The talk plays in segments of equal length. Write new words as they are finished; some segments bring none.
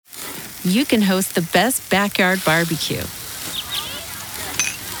you can host the best backyard barbecue.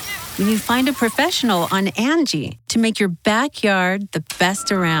 When you find a professional on Angie to make your backyard the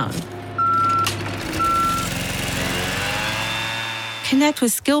best around. Connect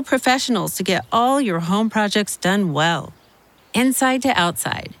with skilled professionals to get all your home projects done well. Inside to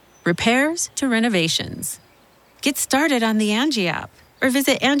outside, repairs to renovations. Get started on the Angie app or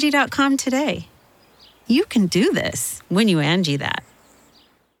visit Angie.com today. You can do this when you Angie that.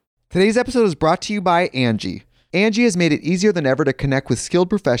 Today's episode is brought to you by Angie. Angie has made it easier than ever to connect with skilled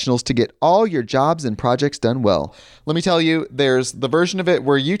professionals to get all your jobs and projects done well. Let me tell you, there's the version of it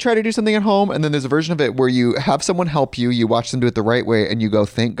where you try to do something at home, and then there's a version of it where you have someone help you, you watch them do it the right way, and you go,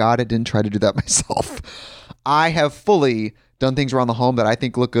 thank God I didn't try to do that myself. I have fully done things around the home that I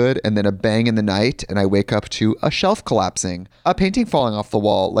think look good, and then a bang in the night, and I wake up to a shelf collapsing, a painting falling off the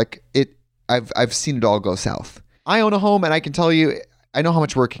wall. I've seen it all go south. I own a home, and I can tell you, I know how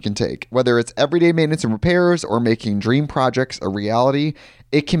much work it can take. Whether it's everyday maintenance and repairs or making dream projects a reality,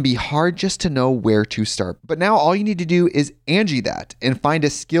 it can be hard just to know where to start. But now all you need to do is Angie that and find a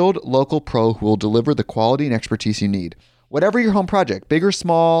skilled local pro who will deliver the quality and expertise you need. Whatever your home project, big or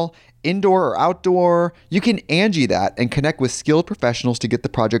small, indoor or outdoor, you can Angie that and connect with skilled professionals to get the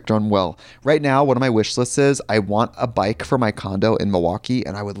project done well. Right now, one of my wish lists is I want a bike for my condo in Milwaukee,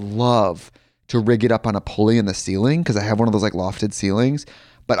 and I would love to rig it up on a pulley in the ceiling because I have one of those like lofted ceilings,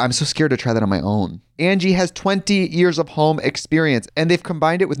 but I'm so scared to try that on my own. Angie has 20 years of home experience, and they've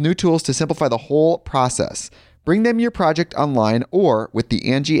combined it with new tools to simplify the whole process. Bring them your project online or with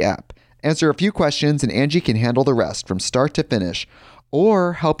the Angie app. Answer a few questions and Angie can handle the rest from start to finish,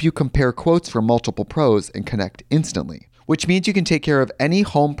 or help you compare quotes from multiple pros and connect instantly, which means you can take care of any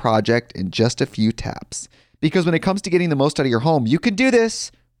home project in just a few taps. Because when it comes to getting the most out of your home, you can do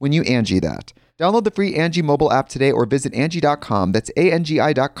this when you Angie that. Download the free Angie mobile app today or visit Angie.com. That's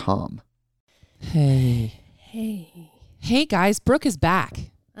ANGI.com. Hey guys, Brooke is back.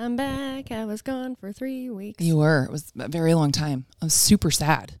 I'm back. I was gone for 3 weeks. You were. It was a very long time. I was super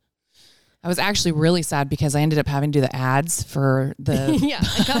sad. I was actually really sad because I ended up having to do the ads for the... Yeah,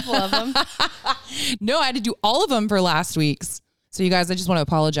 a couple of them. No, I had to do all of them for last week's. So you guys, I just want to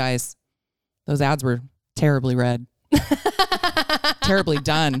apologize. Those ads were terribly read. Terribly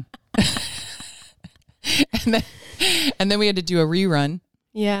done. And then we had to do a rerun.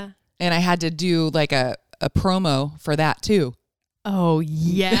 Yeah. And I had to do like a promo for that too. Oh,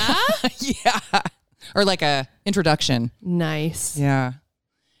 yeah? Yeah. Or like a introduction. Nice. Yeah.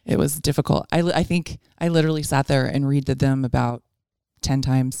 It was difficult. I think I literally sat there and redid them about 10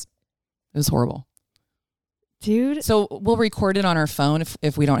 times. It was horrible. Dude. So we'll record it on our phone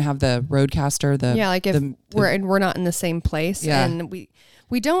if we don't have the Rodecaster. Yeah, like if we're not in the same place. Yeah. And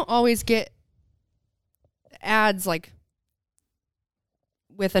we don't always get ads like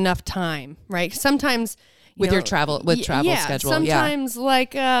with enough time, right? Sometimes your travel schedule. Sometimes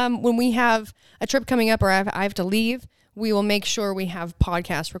like when we have a trip coming up or I have to leave, we will make sure we have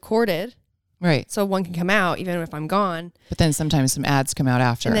podcasts recorded. Right. So one can come out even if I'm gone. But then sometimes some ads come out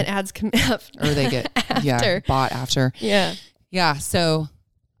after. And then ads come after. Or they get bought after. Yeah. Yeah. So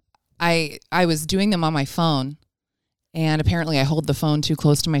I was doing them on my phone. And apparently I hold the phone too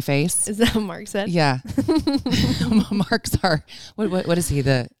close to my face. Is that what Mark said? Yeah. Mark's what is he?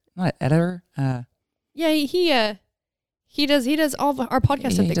 Not editor? Yeah, he does all of our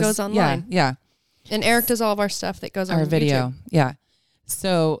podcast stuff that goes online. Yeah. And Eric does all of our stuff that goes on our video. YouTube. Yeah.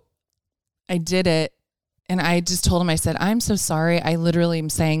 So I did it and I just told him, I said, I'm so sorry. I literally am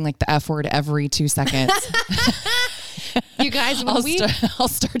saying like the F word every 2 seconds. You guys, I'll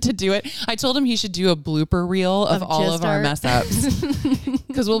start to do it. I told him he should do a blooper reel of all of our mess ups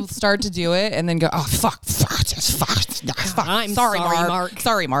because we'll start to do it and then go, oh, fuck. I'm sorry, Mark.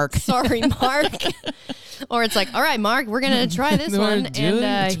 Sorry, Mark. Sorry, Mark. Or it's like, all right, Mark, we're going to try this one.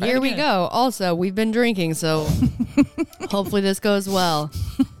 And here we go. Also, we've been drinking, so hopefully this goes well.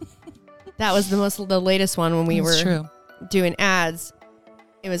 That was the latest one when we were doing ads.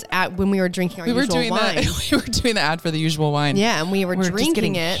 It was when we were drinking our usual wine. We were doing the ad for the usual wine. Yeah, and we were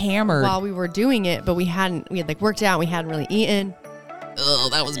drinking it hammered while we were doing it, but we had like worked out. We hadn't really eaten. Oh,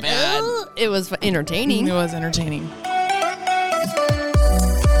 that was bad. It was entertaining. It was entertaining.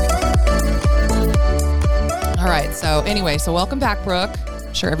 All right. So anyway, welcome back, Brooke.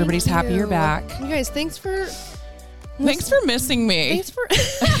 I'm sure everybody's happy you're back. You guys, thanks for missing me. Thanks for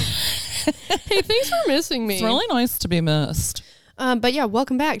missing me. It's really nice to be missed. But yeah,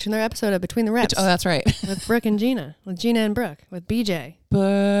 welcome back to another episode of Between the Reps. Oh, that's right. With Brooke and Gina. With Gina and Brooke. With BJ.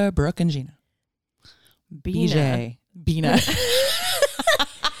 Brooke and Gina. BJ. Bina.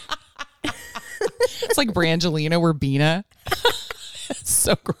 It's like Brangelina. We're Bina.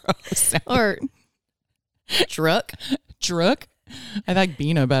 So gross. Or Druck. Druck? I like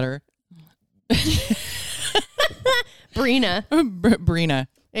Bina better. Brina. Brina.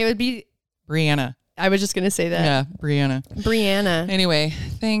 It would be Brianna. I was just going to say that. Yeah, Brianna. Brianna. Anyway,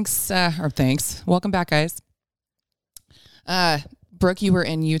 thanks. Welcome back, guys. Brooke, you were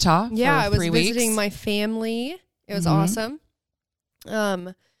in Utah for I was 3 visiting weeks. my family. It was awesome.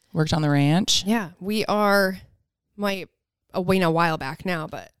 Worked on the ranch. Yeah, we are a while back now,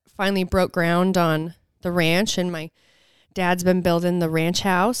 but finally broke ground on the ranch, and my dad's been building the ranch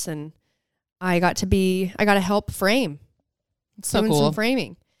house, and I got to help frame. It's so doing cool. some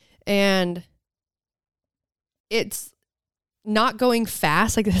framing, and it's not going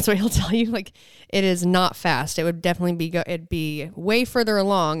fast. Like, that's what he'll tell you. Like, it is not fast. It would definitely it'd be way further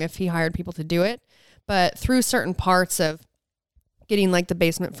along if he hired people to do it. But through certain parts of getting like the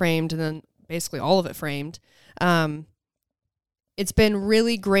basement framed and then basically all of it framed, it's been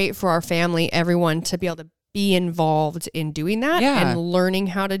really great for our family, everyone, to be able to be involved in doing that and learning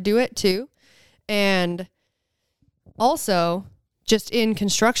how to do it too. And also just in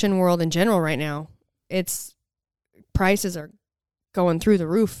construction world in general right now, prices are going through the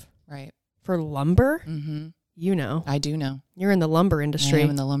roof. Right. For lumber. Mm-hmm. You know. I do know. You're in the lumber industry. I am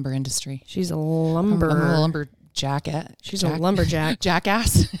in the lumber industry. She's a I'm a lumberjack. She's a lumberjack.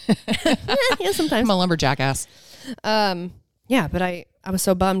 Jackass. Yeah, sometimes. I'm a lumberjack ass. Yeah, but I was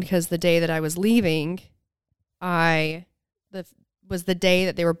so bummed because the day that I was leaving, was the day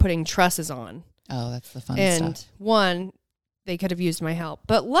that they were putting trusses on. Oh, that's the fun and stuff. And they could have used my help.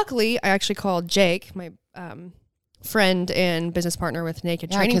 But luckily, I actually called Jake, my friend and business partner with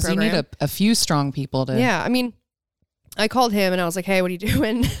Naked Training Program. Because you need a few strong people to... Yeah, I mean, I called him and I was like, hey, what are you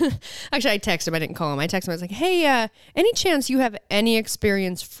doing? Actually, I texted him. I didn't call him. I texted him. I was like, hey, any chance you have any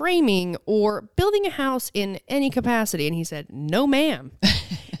experience framing or building a house in any capacity? And he said, no, ma'am.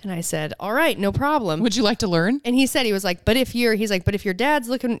 And I said, all right, no problem. Would you like to learn? And he was like, but if your dad's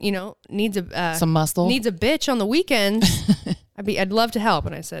looking, needs some muscle, needs a bitch on the weekends, I'd love to help.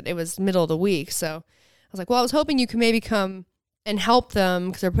 And I said, it was middle of the week. So I was like, well, I was hoping you could maybe come and help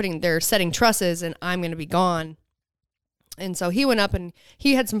them because they're setting trusses and I'm going to be gone. And so he went up and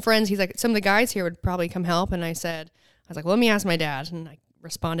he had some friends. He's like, some of the guys here would probably come help. And I was like, well, let me ask my dad. And I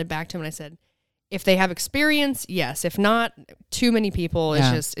responded back to him and I said, if they have experience, yes. If not, too many people,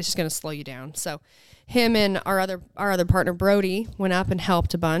 it's just going to slow you down. So him and our other partner, Brody, went up and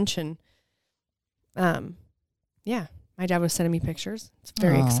helped a bunch. And my dad was sending me pictures. It's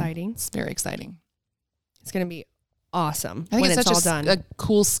very exciting. It's very exciting. It's going to be awesome I think when it's all such done. a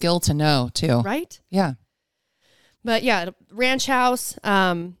cool skill to know too. Right? Yeah. But yeah, ranch house,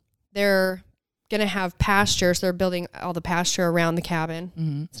 they're going to have pasture. So they're building all the pasture around the cabin.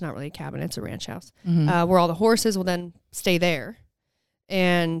 Mm-hmm. It's not really a cabin. It's a ranch house where all the horses will then stay there.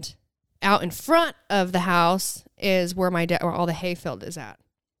 And out in front of the house is where where all the hay field is at.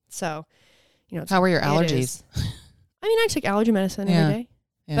 So, how were your allergies? I mean, I took allergy medicine every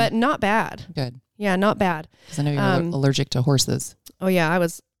day, but not bad. Good. Yeah, not bad. Because I know you're allergic to horses. Oh yeah, I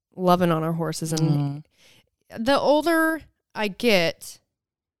was loving on our horses, and the older I get,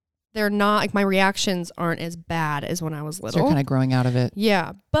 they're not like my reactions aren't as bad as when I was little. So you're kind of growing out of it.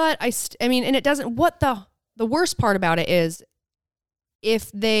 Yeah, but I mean, and it doesn't. What the worst part about it is,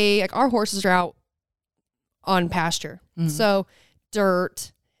 if our horses are out on pasture, so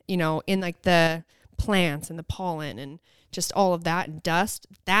dirt, in like the plants and the pollen and just all of that and dust.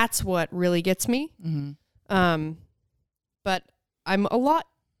 That's what really gets me. Mm-hmm. But I'm a lot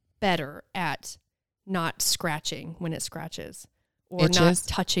better at not scratching when it scratches or Itches? not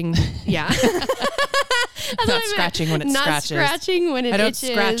touching. Yeah. Not scratching when it not scratches. Not scratching when it I don't itches.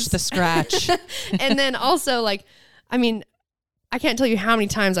 scratch the scratch. And then also I can't tell you how many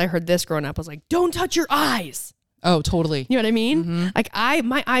times I heard this growing up. I was like, don't touch your eyes. Oh, totally. You know what I mean? Mm-hmm. Like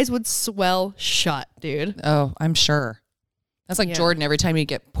my eyes would swell shut, dude. Oh, I'm sure. That's like Jordan. Every time you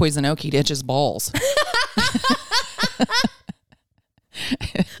get poison oak, he'd itch his balls.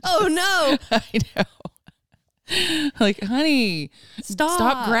 Oh no. I know. Like, honey,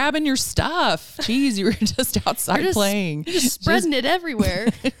 stop grabbing your stuff. Jeez, you were just outside playing. You're just spreading it everywhere.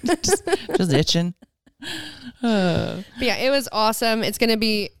 just itching. But yeah, it was awesome. It's going to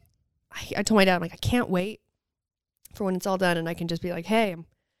be, I told my dad, I'm like, I can't wait for when it's all done and I can just be like, hey, I'm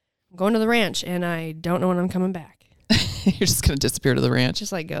going to the ranch and I don't know when I'm coming back. You're just going to disappear to the ranch.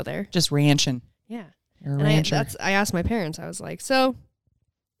 Just like go there. Just ranching. Yeah. You're a rancher. I asked my parents, I was like, so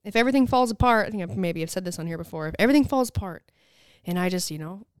if everything falls apart, I think I've said this on here before, if everything falls apart and I just,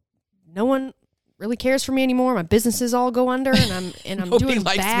 no one really cares for me anymore, my businesses all go under and I'm Nobody doing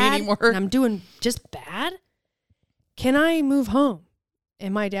likes bad me anymore. and I'm doing just bad, can I move home?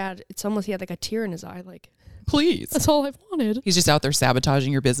 And my dad, it's almost, he had like a tear in his eye. Like, please. that's all I've wanted. He's just out there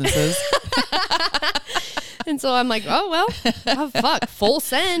sabotaging your businesses. And so I'm like, oh, well, oh, fuck, full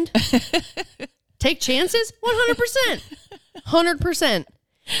send. Take chances? 100%. 100%.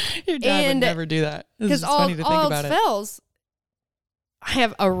 Your dad would never do that. Because all else fails, I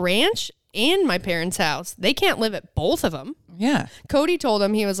have a ranch and my parents' house. They can't live at both of them. Yeah. Cody told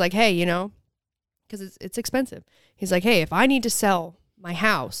him, he was like, hey, because it's expensive. He's like, hey, if I need to sell my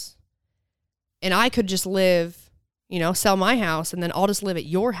house and I could just live, sell my house and then I'll just live at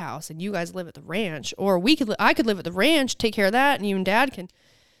your house and you guys live at the ranch. Or I could live at the ranch, take care of that, and you and Dad can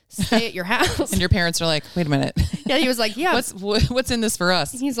stay at your house. And your parents are like, wait a minute. Yeah, he was like, yeah. What's in this for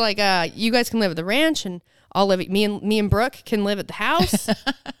us? He's like, you guys can live at the ranch and I'll live at me and Brooke can live at the house. I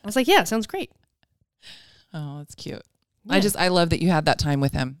was like, yeah, sounds great. Oh, that's cute. Yeah. I love that you had that time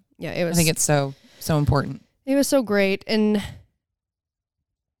with him. Yeah, it was. I think it's so important. It was so great. And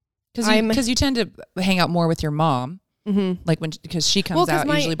because you tend to hang out more with your mom. Mm-hmm. Like because she comes out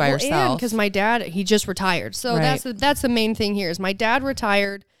usually by herself. Because my dad, he just retired. So right. that's the main thing here is my dad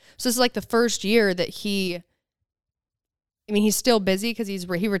retired. So this is like the first year that he's still busy because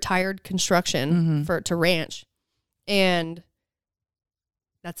he retired construction to ranch. And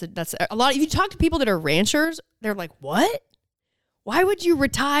that's a lot. If you talk to people that are ranchers, they're like, what? Why would you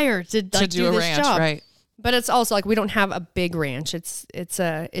retire to do this ranch, job? Right. But it's also like we don't have a big ranch. It's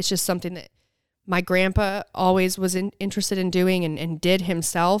just something that my grandpa always was interested in doing and did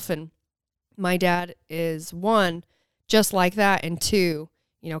himself. And my dad is one, just like that. And two,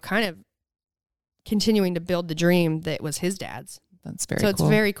 kind of continuing to build the dream that was his dad's. That's very cool. So it's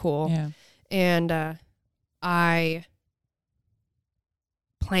very cool. Yeah. And I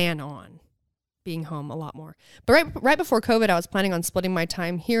plan on being home a lot more. But right before COVID, I was planning on splitting my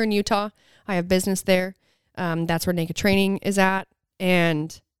time here in Utah. I have business there. That's where Naked Training is at.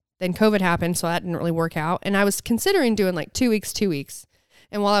 And then COVID happened, so that didn't really work out. And I was considering doing like 2 weeks.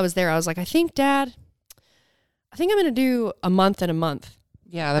 And while I was there, I was like, I think I'm going to do a month and a month.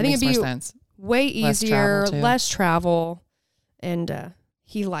 Yeah, that makes more sense. Way easier, less travel. And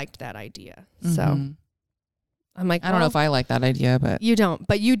he liked that idea. Mm-hmm. So I'm like, I don't know if I like that idea, but you don't.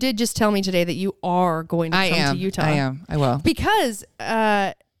 But you did just tell me today that you are going to come to Utah. I am. I will. Because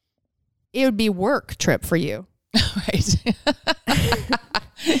it would be work trip for you. Right.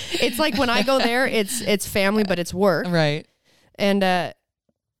 It's like when I go there, it's family, but it's work. Right. And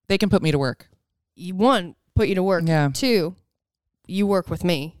they can put me to work. One, put you to work. Yeah. Two, you work with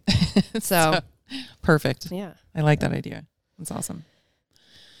me. So perfect. Yeah. I like that idea. That's awesome.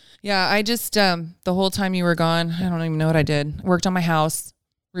 Yeah, I just the whole time you were gone, I don't even know what I did. Worked on my house.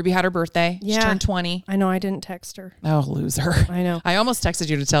 Ruby had her birthday. Yeah. She turned 20. I know, I didn't text her. Oh, loser. I know. I almost texted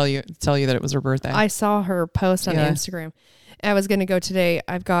you to tell you that it was her birthday. I saw her post on Instagram. I was going to go today.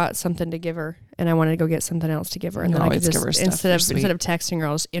 I've got something to give her, and I wanted to go get something else to give her. And then I could just, instead of texting her,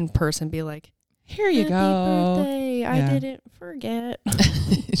 I'll just in person be like, here you go. Happy birthday. Yeah. I didn't forget.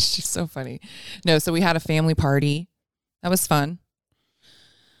 She's so funny. No, so we had a family party. That was fun.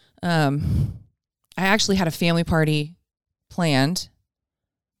 I actually had a family party planned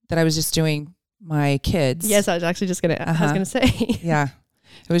that I was just doing my kids. Yes, I was actually just going to, I was going to say. Yeah.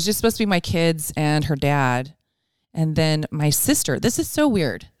 It was just supposed to be my kids and her dad. And then my sister. This is so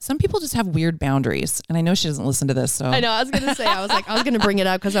weird. Some people just have weird boundaries. And I know she doesn't listen to this. So I know. I was going to say, I was going to bring it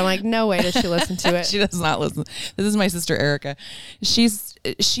up because I'm like, no way does she listen to it. She does not listen. This is my sister, Erica. She has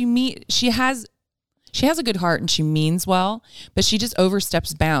a good heart and she means well, but she just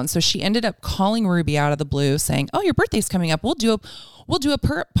oversteps bounds. So she ended up calling Ruby out of the blue saying, oh, your birthday's coming up. We'll do a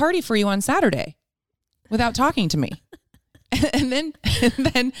party for you on Saturday without talking to me. And then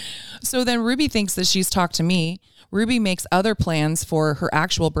Ruby thinks that she's talked to me. Ruby makes other plans for her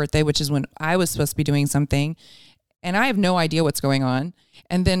actual birthday, which is when I was supposed to be doing something. And I have no idea what's going on.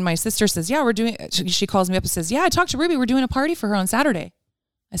 And then my sister says, yeah, she calls me up and says, yeah, I talked to Ruby. We're doing a party for her on Saturday.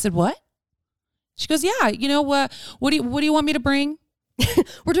 I said, what? She goes, yeah, you know what? What do you want me to bring?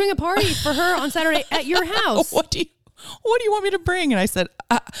 We're doing a party for her on Saturday at your house. What do you want me to bring? And I said,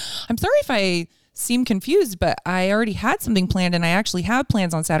 I'm sorry if I seem confused, but I already had something planned and I actually have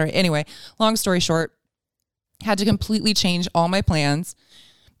plans on Saturday. Anyway, long story short, had to completely change all my plans,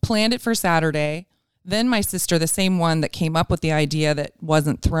 planned it for Saturday. Then my sister, the same one that came up with the idea that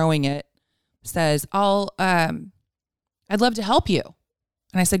wasn't throwing it, says, I'd love to help you.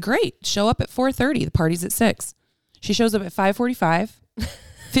 And I said, great, show up at 4:30. The party's at 6. She shows up at 5:45,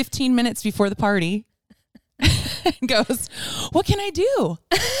 15 minutes before the party, and goes, what can I do?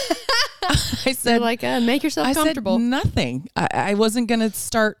 I said, make yourself comfortable. I said nothing. I wasn't going to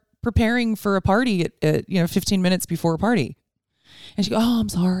start preparing for a party at 15 minutes before a party. And she goes, oh, I'm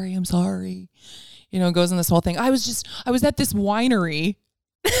sorry. You know, goes in this whole thing. I was at this winery.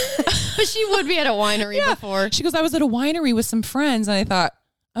 She would be at a winery before. She goes, I was at a winery with some friends. And I thought,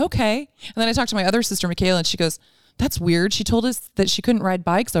 okay. And then I talked to my other sister, Michaela, and she goes, that's weird. She told us that she couldn't ride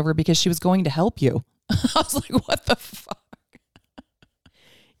bikes over because she was going to help you. I was like, what the fuck?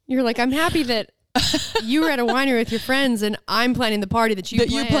 You're like, I'm happy that you were at a winery with your friends and I'm planning the party that you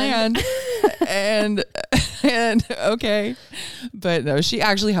planned. and okay. But no, she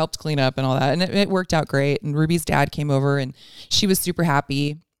actually helped clean up and all that. And it worked out great. And Ruby's dad came over and she was super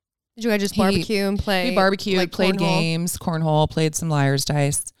happy. Did you guys just barbecue and play? We barbecued, like played cornhole? games, cornhole, played some liar's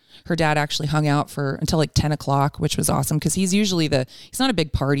dice. Her dad actually hung out until like 10 o'clock, which was awesome because he's usually he's not a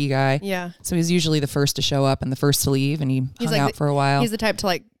big party guy. Yeah. So he's usually the first to show up and the first to leave, and he's hung out for a while. He's the type to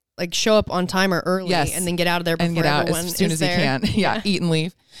like show up on time or early and then get out of there before and get out everyone as soon as there. he can. Yeah, eat and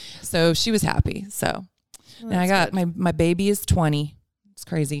leave. So she was happy. So and I got my baby is 20. It's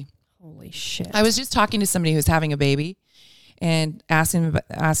crazy. Holy shit. I was just talking to somebody who's having a baby and asked him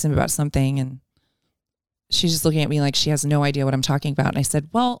about something, and she's just looking at me like she has no idea what I'm talking about. And I said,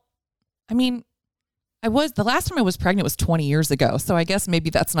 well, I mean, the last time I was pregnant was 20 years ago. So I guess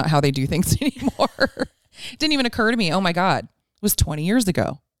maybe that's not how they do things anymore. It didn't even occur to me. Oh my God, it was 20 years ago.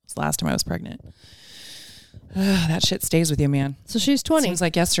 It was the last time I was pregnant. That shit stays with you, man. So she's 20. Seems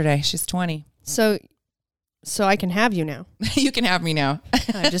like yesterday. She's 20. So I can have you now. You can have me now.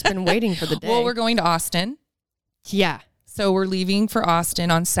 I've just been waiting for the day. Well, we're going to Austin. Yeah. So we're leaving for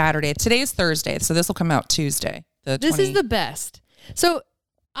Austin on Saturday. Today is Thursday, so this will come out Tuesday. This is the best. So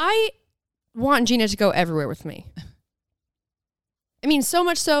I want Gina to go everywhere with me. I mean, so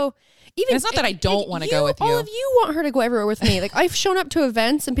much so. Even it's not that I don't want to go with you. All of you want her to go everywhere with me. Like I've shown up to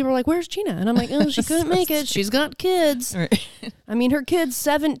events and people are like, "Where's Gina?" And I'm like, "Oh, she couldn't make it. She's got kids." Right. I mean, her kid's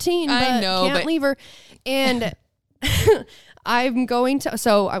 17, but I know, can't leave her. And I'm going to.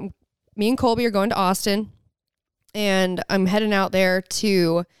 So me and Colby are going to Austin, and I'm heading out there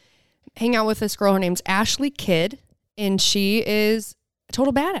to hang out with this girl. Her name's Ashley Kidd, and she is a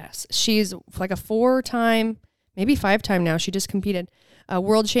total badass. She's like a 4-time, maybe 5-time now. She just competed. A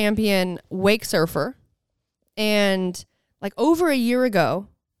world champion wake surfer. And like over a year ago,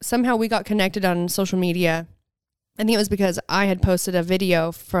 somehow we got connected on social media. I think it was because I had posted a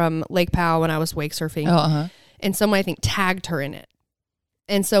video from Lake Powell when I was wake surfing. Oh, uh-huh. And someone, I think, tagged her in it.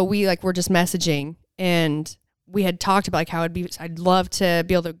 And so we were just messaging, and we had talked about like how I'd love to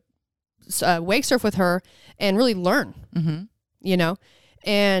be able to wake surf with her and really learn, you know?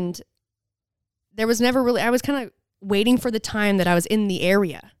 And there was never really, I was kind of waiting for the time that I was in the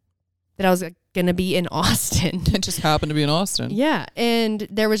area, that I was going to be in Austin. It just happened to be in Austin. Yeah. And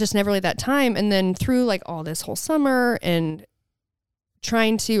there was just never really that time. And then through like all this whole summer and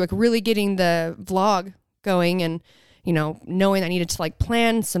trying to like really getting the vlog going and, you know, knowing I needed to like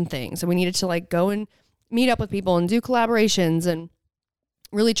plan some things and we needed to like go and meet up with people and do collaborations and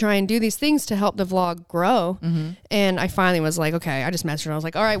really try and do these things to help the vlog grow. And I finally was like, okay, I just messaged her. I was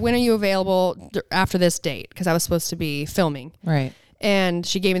like, all right, when are you available after this date? Because I was supposed to be filming. Right. And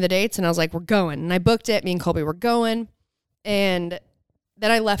she gave me the dates and I was like, we're going. And I booked it. Me and Colby were going. And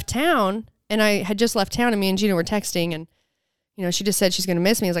then I left town, and I had just left town, and me and Gina were texting, and, you know, she just said she's going to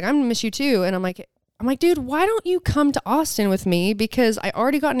miss me. I was like, I'm going to miss you too. And I'm like, dude, why don't you come to Austin with me? Because I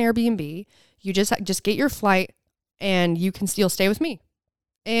already got an Airbnb. You just get your flight and you'll stay with me.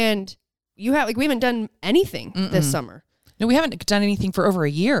 And we haven't done anything this summer. No, we haven't done anything for over a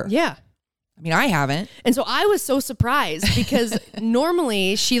year. Yeah. I mean, I haven't. And so I was so surprised because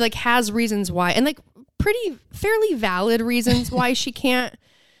normally she like has reasons why, and like fairly valid reasons why she can't,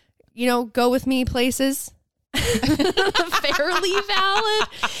 you know, go with me places. Fairly valid.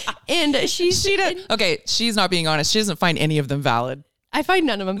 And okay, she's not being honest. She doesn't find any of them valid. I find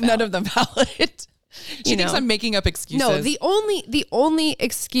none of them valid. None of them valid. She thinks I'm making up excuses. No, the only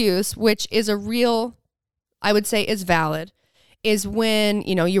excuse, which is a real, I would say is valid, is when,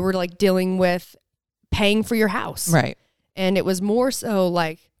 you know, you were like dealing with paying for your house. Right. And it was more so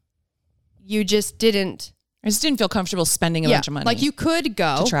like you just didn't. I just didn't feel comfortable spending a bunch of money. Like you could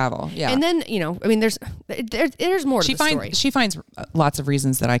go to travel. Yeah. And then, you know, I mean, there's more to the story. She finds lots of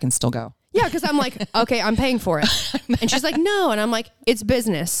reasons that I can still go. Yeah. Cause I'm like, okay, I'm paying for it. And she's like, no. And I'm like, it's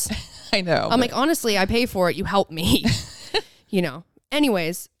business. I know. I'm like, honestly, I pay for it. You help me, you know?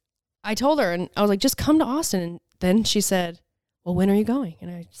 Anyways, I told her and I was like, just come to Austin. And then she said, well, when are you going? And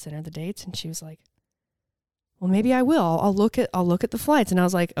I sent her the dates and she was like, well, maybe I will. I'll look at the flights. And I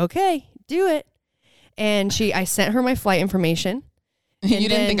was like, okay, do it. And I sent her my flight information. You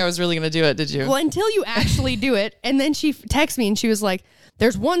didn't think I was really going to do it, did you? Well, until you actually do it. And then she texted me and she was like,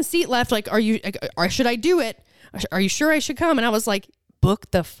 there's one seat left. Like, should I do it? are you sure I should come? And I was like,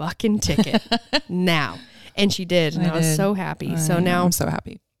 book the fucking ticket now. And she did. And I was so happy. So now I'm so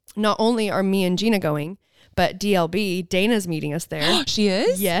happy. Not only are me and Gina going, but DLB, Dana's meeting us there. She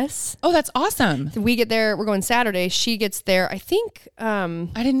is? Yes. Oh, that's awesome. We get there. We're going Saturday. She gets there. I think.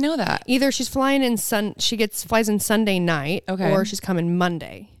 I didn't know that. Either she's flying in flies in Sunday night, or she's coming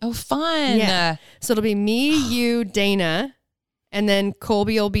Monday. Oh, fun. Yeah. So it'll be me, you, Dana, and then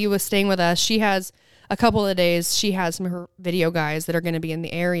Colby will be staying with us. She has a couple of days. She has some of her video guys that are going to be in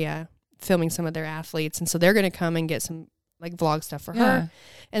the area filming some of their athletes, and so they're going to come and get some like vlog stuff for her.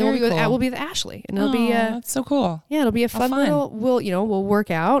 And we'll be with Ashley, and it'll be that's so cool. Yeah, it'll be a fun little. We'll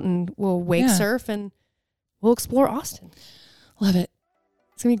work out and we'll wake surf and we'll explore Austin. Love it.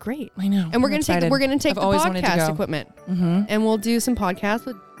 It's gonna be great. I know. And we're gonna take the podcast equipment, and we'll do some podcasts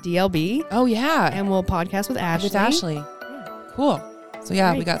with DLB. Oh yeah, and we'll podcast with Ashley. Yeah. Cool. So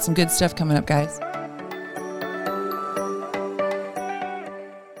yeah, we got some good stuff coming up, guys.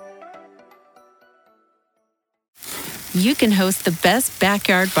 You can host the best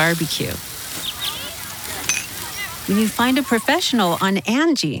backyard barbecue when you find a professional on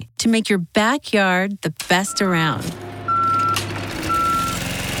Angie to make your backyard the best around.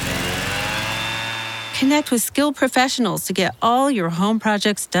 Connect with skilled professionals to get all your home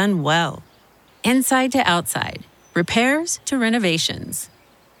projects done well. Inside to outside, repairs to renovations.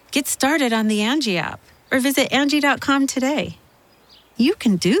 Get started on the Angie app or visit Angie.com today. You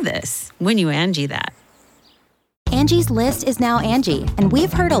can do this when you Angie that. Angie's List is now Angie, and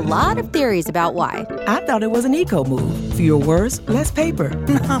we've heard a lot of theories about why. I thought it was an eco move. Fewer words, less paper.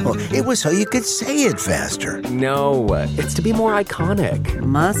 No, it was so you could say it faster. No, it's to be more iconic.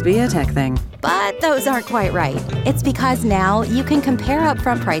 Must be a tech thing. But those aren't quite right. It's because now you can compare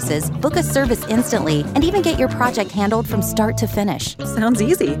upfront prices, book a service instantly, and even get your project handled from start to finish. Sounds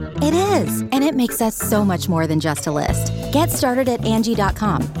easy. It is, and it makes us so much more than just a list. Get started at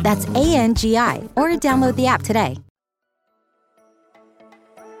Angie.com. That's ANGI, or download the app today.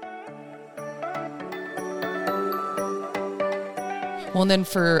 Well, and then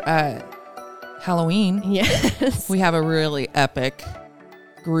for Halloween, yes, we have a really epic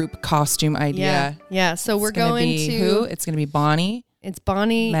group costume idea. Yeah. So we're going to who? It's going to be Bonnie. It's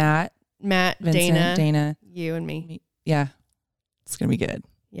Bonnie, Matt, Vincent, Dana, you and me. Yeah, it's going to be good.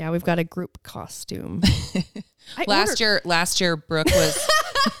 Yeah, we've got a group costume. Last year, Brooke was.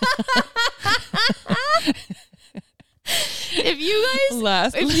 If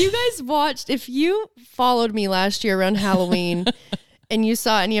you followed me last year around Halloween and you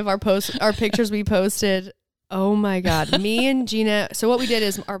saw any of our pictures we posted, oh my God, me and Gina. So what we did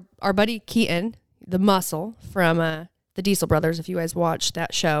is our buddy Keaton, the muscle from the Diesel Brothers, if you guys watched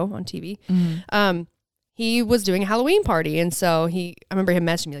that show on TV, he was doing a Halloween party. And so I remember him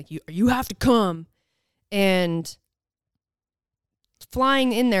messaging me like, you have to come. And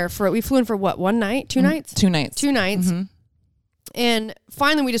flying in there we flew in for what, 1 night, 2 nights? 2 nights. 2 nights. Mm-hmm. And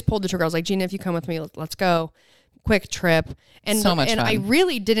finally we just pulled the trigger. I was like, Gina, if you come with me, let's go. Quick trip. And so much fun. I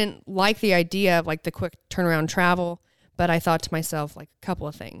really didn't like the idea of like the quick turnaround travel, but I thought to myself like a couple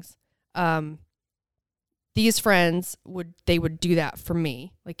of things. These friends would do that for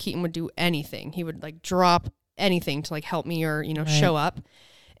me. Like Keaton would do anything. He would like drop anything to like help me or, show up.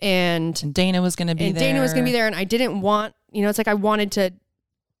 And Dana was going to be there. And I didn't want, it's like I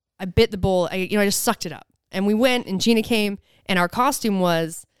bit the bull. I just sucked it up. And we went and Gina came and our costume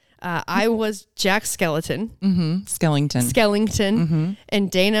was, I was Jack Skellington. Mm-hmm. Skellington. Mm-hmm.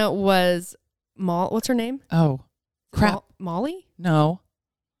 And Dana was what's her name? Oh, crap. Molly? No.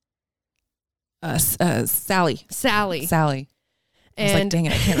 Sally. And I was like, dang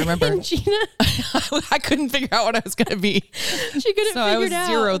it, I can't remember. And Gina, I couldn't figure out what I was going to be. She couldn't figure it out. So I was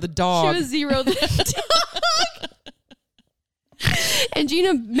Zero the dog. She was Zero the dog. And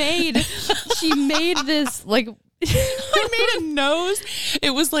Gina made this like I made a nose.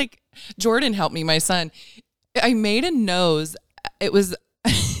 It was like Jordan helped me, my son. I made a nose. It was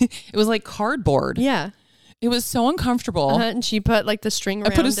like cardboard. Yeah. It was so uncomfortable. And she put like the string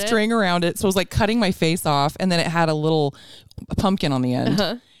around it. I put a string around it. So it was like cutting my face off. And then it had a little pumpkin on the end.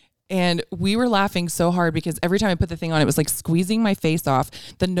 Uh-huh. And we were laughing so hard because every time I put the thing on, it was like squeezing my face off.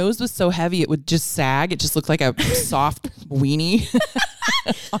 The nose was so heavy, it would just sag. It just looked like a soft weenie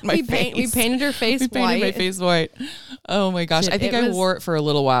on my face. We painted her face white. We painted my face white. Oh my gosh. I think I wore it for a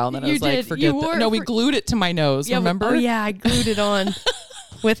little while. And then I was like, forget that. No, we glued it to my nose. Yeah, remember? Oh yeah, I glued it on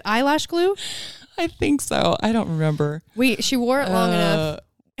with eyelash glue. I think so. I don't remember. She wore it long enough.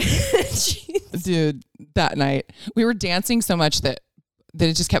 Dude, that night we were dancing so much that that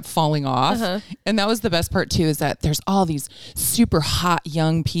it just kept falling off. And that was the best part too, is that there's all these super hot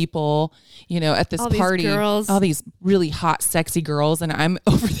young people, you know, at this party, all these really hot, sexy girls. And I'm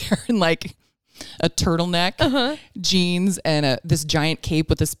over there in like a turtleneck, jeans, and this giant cape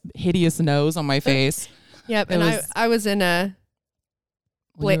with this hideous nose on my face. Yep. And I was in a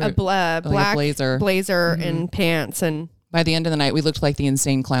black blazer and pants. And by the end of the night, we looked like the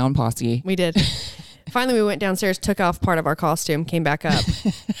Insane Clown Posse. We did. Finally, we went downstairs, took off part of our costume, came back up.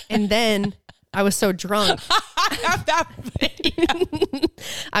 And then I was so drunk.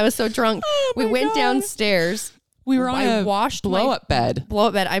 I was so drunk. We went downstairs. We were on a blow-up bed.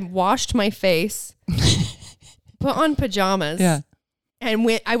 I washed my face, put on pajamas. Yeah.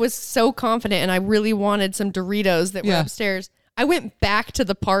 And I was so confident, and I really wanted some Doritos that were upstairs. I went back to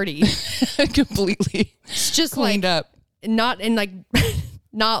the party. Completely. Just cleaned up.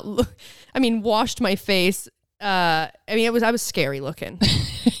 Washed my face. I was scary looking.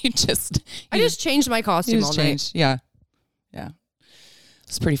 I just changed my costume all night. Yeah.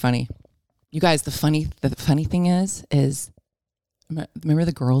 It's pretty funny. You guys, the funny thing is remember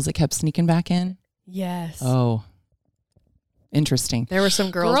the girls that kept sneaking back in? Yes. Oh, interesting. There were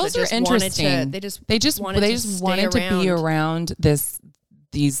some girls that just are interesting. They just wanted to be around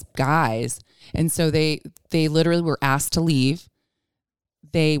these guys. And so they literally were asked to leave.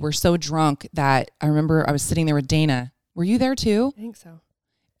 They were so drunk that I remember I was sitting there with Dana. Were you there too? I think so.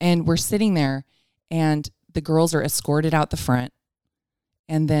 And we're sitting there and the girls are escorted out the front.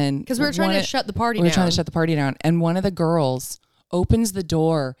 And then because we were trying to shut the party down. We were trying to shut the party down. And one of the girls opens the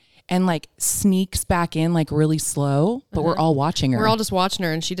door and like sneaks back in like really slow, but we're all watching her. We're all just watching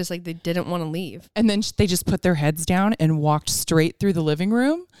her, and she just like they didn't want to leave. And then they just put their heads down and walked straight through the living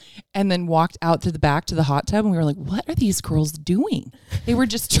room and then walked out to the back to the hot tub. And we were like, what are these girls doing? They were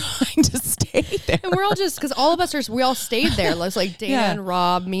just trying to stay there. And we're all just, because all of us we all stayed there. It's like Dana and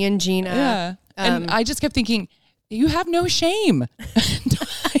Rob, me and Gina. Yeah. And I just kept thinking, you have no shame.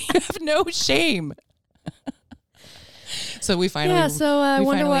 You have no shame. So we finally,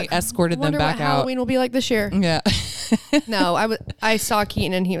 escorted them back out. Halloween will be like this year. Yeah. No, I saw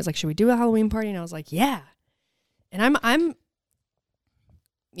Keaton and he was like, "Should we do a Halloween party?" And I was like, "Yeah." And I'm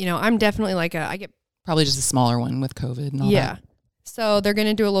definitely like I get probably just a smaller one with COVID and all that. Yeah. So they're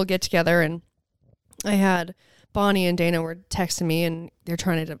gonna do a little get together, and I had Bonnie and Dana were texting me, and they're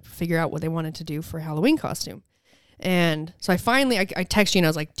trying to figure out what they wanted to do for a Halloween costume. And so I texted you and I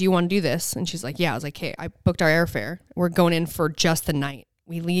was like, do you want to do this? And she's like, yeah. I was like, hey, I booked our airfare. We're going in for just the night.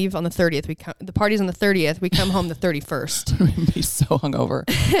 We leave on the 30th. The party's on the 30th. We come home the 31st. We'd be so hungover.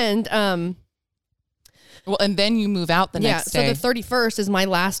 And and then you move out the next day. So the 31st is my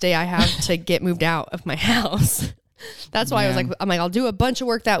last day I have to get moved out of my house. That's why I'm like, I'll do a bunch of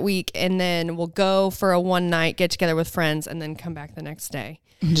work that week, and then we'll go for a one night get together with friends, and then come back the next day.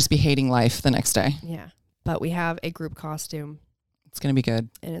 And just be hating life the next day. Yeah. But we have a group costume. It's going to be good.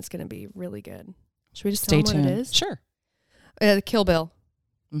 And it's going to be really good. Should we just stay tell tuned? What it is? Sure. Kill Bill.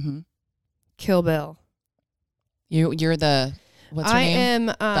 Mm-hmm. Kill Bill. You're the, what's her name? I am.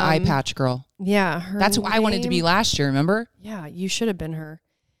 The eye patch girl. Yeah. That's who I wanted to be last year, remember? Yeah, you should have been her.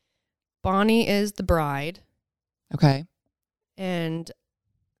 Bonnie is the bride. Okay. And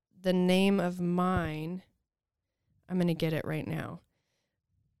the name of mine, I'm going to get it right now.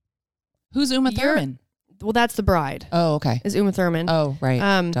 Who's Uma Thurman? Well, that's the bride. Oh, okay. Is Uma Thurman. Oh,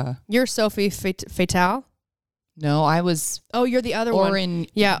 right. Duh. You're Sophie Fatale? No, I was... Oh, you're the other one.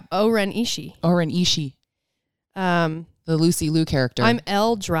 Yeah, Oren Ishii. Oren Ishii. The Lucy Liu character. I'm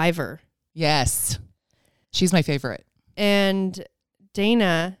Elle Driver. Yes. She's my favorite. And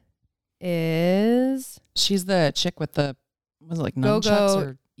Dana is... She's the chick with the... Was it like nunchucks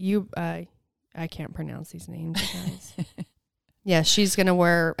or... I can't pronounce these names, guys. Yeah, she's going to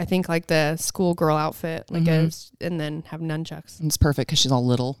wear, I think, like the schoolgirl outfit, like and then have nunchucks. It's perfect because she's all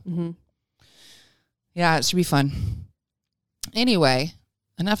little. Mm-hmm. Yeah, it should be fun. Anyway,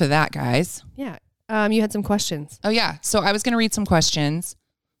 enough of that, guys. Yeah. You had some questions. Oh, yeah. So I was going to read some questions.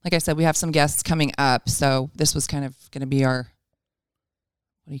 Like I said, we have some guests coming up. So this was kind of going to be our,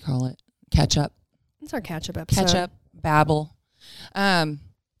 what do you call it? Catch up. It's our catch up episode. Catch up, babble.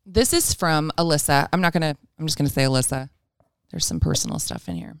 This is from Alyssa. I'm just going to say Alyssa. There's some personal stuff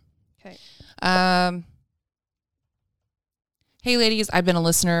in here. Okay. Hey, ladies, I've been a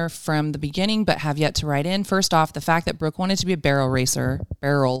listener from the beginning, but have yet to write in. First off, the fact that Brooke wanted to be a barrel racer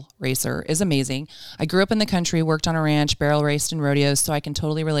is amazing. I grew up in the country, worked on a ranch, barrel raced in rodeos, so I can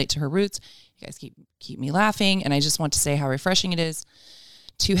totally relate to her roots. You guys keep me laughing, and I just want to say how refreshing it is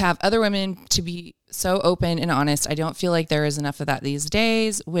to have other women to be so open and honest. I don't feel like there is enough of that these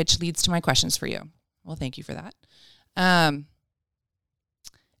days, which leads to my questions for you. Well, thank you for that.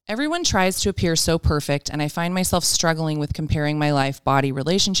 Everyone tries to appear so perfect, and I find myself struggling with comparing my life, body,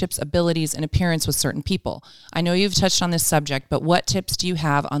 relationships, abilities, and appearance with certain people. I know you've touched on this subject, but what tips do you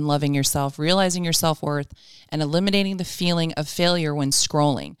have on loving yourself, realizing your self-worth, and eliminating the feeling of failure when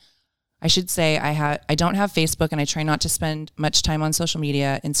scrolling? I should say I don't have Facebook, and I try not to spend much time on social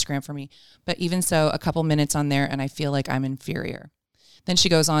media, Instagram for me, but even so, a couple minutes on there, and I feel like I'm inferior. Then she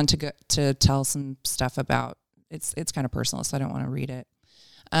goes on to tell some stuff about, it's kind of personal, so I don't want to read it.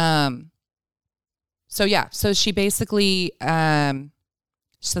 So she basically,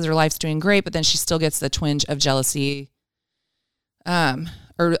 says her life's doing great, but then she still gets the twinge of jealousy, or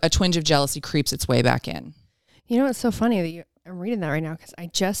a twinge of jealousy creeps its way back in. You know, it's so funny that I'm reading that right now because I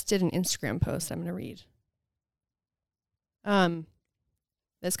just did an Instagram post I'm going to read.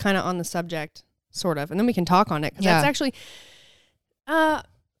 That's kind of on the subject, sort of, and then we can talk on it because that's actually,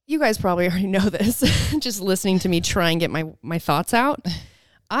 you guys probably already know this, just listening to me try and get my thoughts out.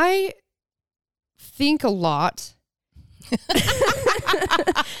 I think a lot.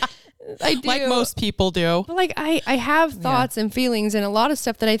 I do. Like most people do. But like I have thoughts and feelings and a lot of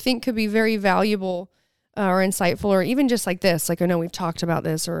stuff that I think could be very valuable or insightful, or even just like this. Like, I know we've talked about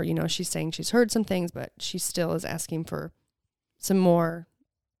this, or, you know, she's saying she's heard some things, but she still is asking for some more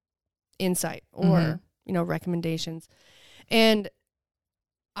insight or, you know, recommendations. And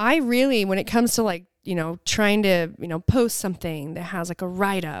I really, when it comes to like, you know, trying to, you know, post something that has like a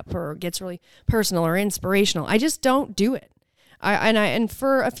write-up or gets really personal or inspirational, I just don't do it. And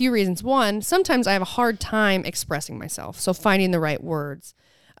for a few reasons. One, sometimes I have a hard time expressing myself, so finding the right words.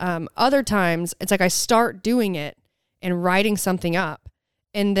 Other times, it's like I start doing it and writing something up,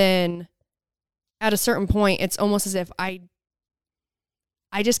 and then at a certain point, it's almost as if I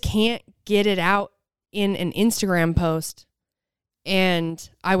just can't get it out in an Instagram post, and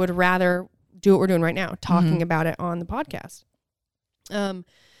I would rather do what we're doing right now, talking about it on the podcast.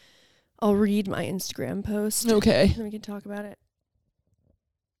 I'll read my Instagram post. Okay. And we can talk about it.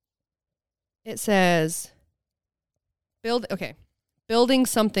 It says, building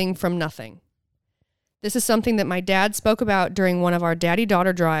something from nothing. This is something that my dad spoke about during one of our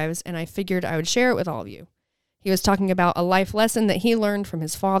daddy-daughter drives, and I figured I would share it with all of you. He was talking about a life lesson that he learned from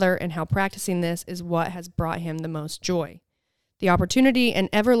his father and how practicing this is what has brought him the most joy. The opportunity and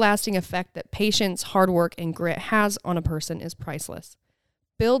everlasting effect that patience, hard work, and grit has on a person is priceless.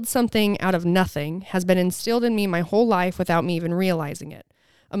 Build something out of nothing has been instilled in me my whole life without me even realizing it.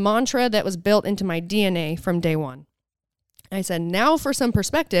 A mantra that was built into my DNA from day one. I said, now for some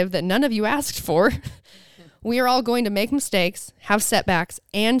perspective that none of you asked for. We are all going to make mistakes, have setbacks,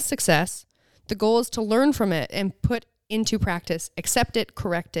 and success. The goal is to learn from it and put into practice, accept it,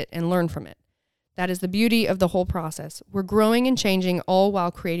 correct it, and learn from it. That is the beauty of the whole process. We're growing and changing all while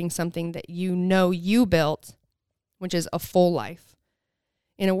creating something that you know you built, which is a full life.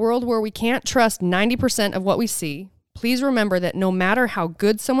 In a world where we can't trust 90% of what we see, please remember that no matter how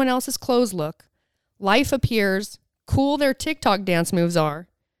good someone else's clothes look, life appears, cool their TikTok dance moves are,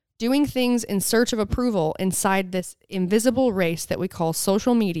 doing things in search of approval inside this invisible race that we call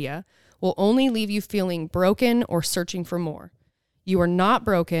social media will only leave you feeling broken or searching for more. You are not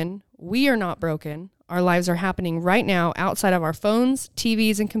broken. We are not broken. Our lives are happening right now outside of our phones,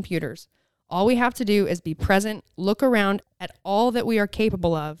 TVs, and computers. All we have to do is be present, look around at all that we are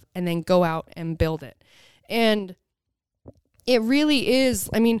capable of, and then go out and build it. And it really is,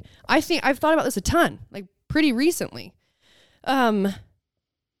 I mean, I think I've thought about this a ton, like pretty recently.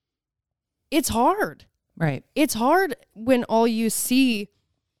 It's hard. Right. It's hard when all you see,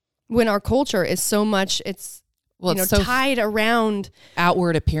 when our culture is so much, it's, well, you know, so tied around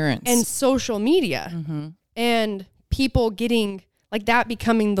outward appearance and social media and people getting like that,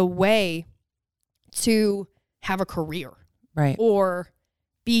 becoming the way to have a career, right? Or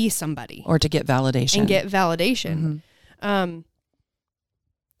be somebody, or to get validation and get validation.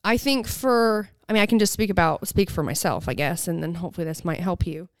 I think I can just speak for myself, I guess. And then hopefully this might help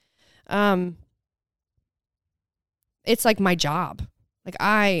you. It's like my job. Like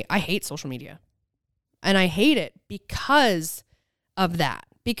I hate social media. And I hate it because of that.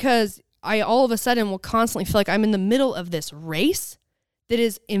 Because I all of a sudden will constantly feel like I'm in the middle of this race that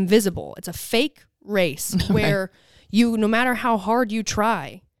is invisible. It's a fake race where you, no matter how hard you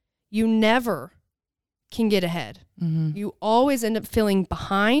try, you never can get ahead. You always end up feeling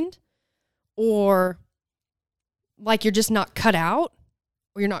behind or like you're just not cut out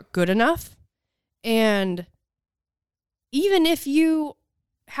or you're not good enough. And even if you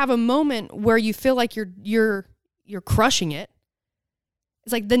have a moment where you feel like you're crushing it,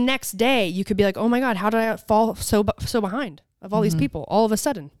 it's like the next day you could be like, oh my God, how did I fall so behind of all these people all of a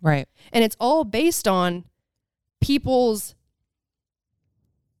sudden? Right. And it's all based on people's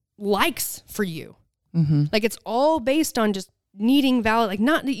likes for you. Mm-hmm. Like it's all based on just needing valid, like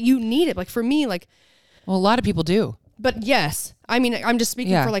not that you need it. Like for me, like, well, a lot of people do. But yes, I mean, I'm just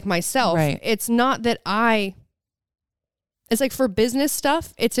speaking for like myself. Right. It's not that it's like for business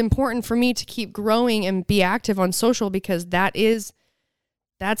stuff, it's important for me to keep growing and be active on social because that's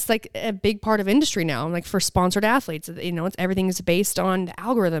like a big part of industry now. Like for sponsored athletes, you know, everything is based on the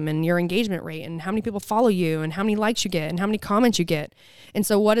algorithm and your engagement rate and how many people follow you and how many likes you get and how many comments you get. And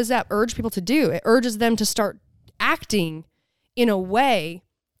so what does that urge people to do? It urges them to start acting in a way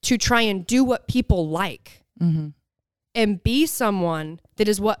to try and do what people like. Mm-hmm. And be someone that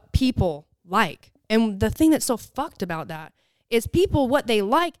is what people like. And the thing that's so fucked about that is people, what they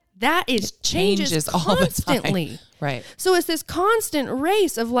like, that is changes constantly. All the time. Right. So it's this constant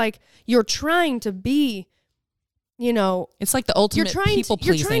race of like, you're trying to be, you know. It's like the ultimate people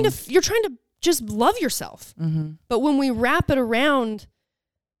pleasing. You're trying to just love yourself. Mm-hmm. But when we wrap it around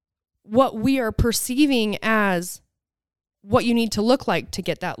what we are perceiving as what you need to look like to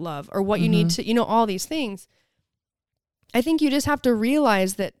get that love or what you need to, you know, all these things. I think you just have to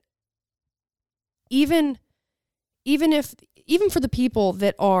realize that even for the people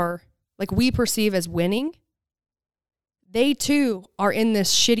that are like we perceive as winning, they too are in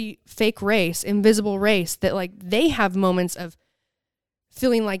this shitty fake race, invisible race that like they have moments of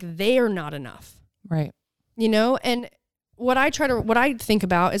feeling like they are not enough. Right. You know, and what I think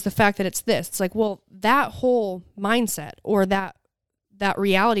about is the fact that it's this. It's like, well, that whole mindset or that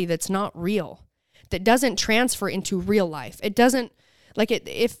reality that's not real, that doesn't transfer into real life. It doesn't like it.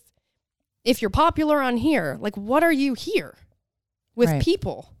 If you're popular on here, like what are you here with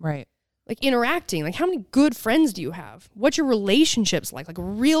people? Right. Like interacting, like how many good friends do you have? What's your relationships like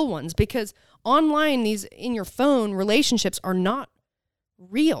real ones? Because online, these in your phone relationships are not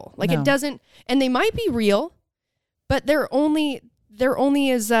real. Like it doesn't, and they might be real, but they're only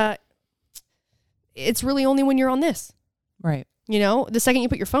as, it's really only when you're on this. Right. You know, the second you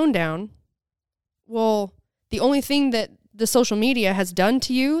put your phone down, well, the only thing that the social media has done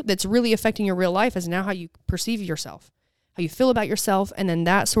to you that's really affecting your real life is now how you perceive yourself, how you feel about yourself. And then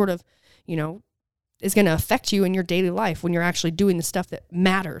that sort of, you know, is going to affect you in your daily life when you're actually doing the stuff that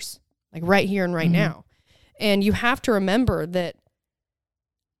matters, like right here and right now. And you have to remember that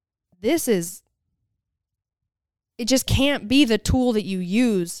it just can't be the tool that you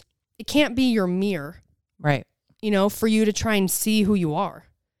use. It can't be your mirror. Right. You know, for you to try and see who you are.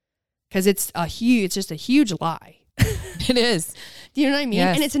 Because it's just a huge lie. It is. Do you know what I mean?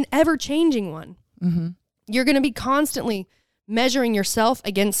 Yes. And it's an ever-changing one. Mm-hmm. You're going to be constantly measuring yourself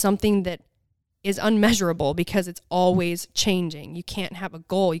against something that is unmeasurable because it's always changing. You can't have a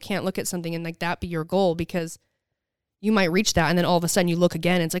goal. You can't look at something and like that be your goal because you might reach that and then all of a sudden you look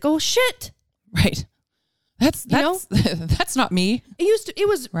again and it's like, oh shit. Right. That's that's not me. It used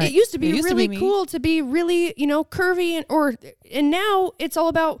to be really cool to be really, you know, curvy and now it's all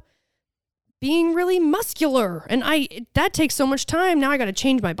about being really muscular. And that takes so much time. Now I got to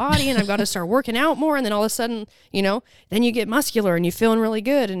change my body and I've got to start working out more. And then all of a sudden, you know, then you get muscular and you're feeling really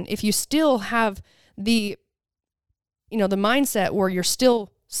good. And if you still have the, you know, the mindset where you're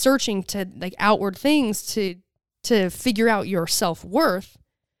still searching to like outward things to figure out your self-worth,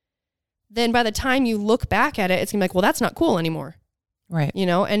 then by the time you look back at it, it's gonna be like, well, that's not cool anymore. Right. You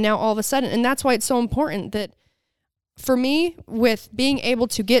know, and now all of a sudden, and that's why it's so important that for me, with being able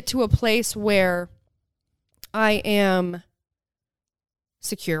to get to a place where I am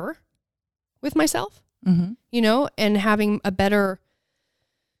secure with myself, you know, and having a better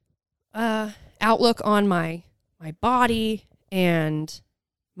outlook on my body and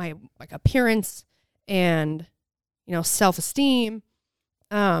my like appearance and, you know, self-esteem,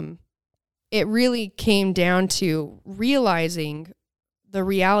 it really came down to realizing the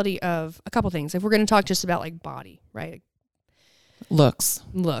reality of a couple things. If we're going to talk just about like body, right? Looks.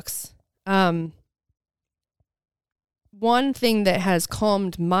 One thing that has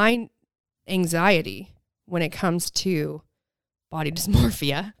calmed my anxiety when it comes to body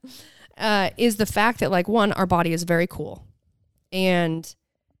dysmorphia is the fact that like our body is very cool and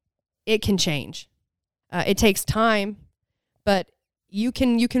it can change. It takes time, but you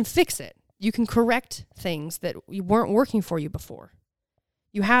can fix it. You can correct things that weren't working for you before.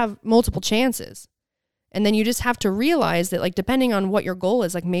 You have multiple chances. And then you just have to realize that like, depending on what your goal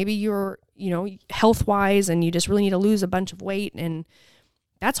is, like maybe you're, you know, health wise and you just really need to lose a bunch of weight and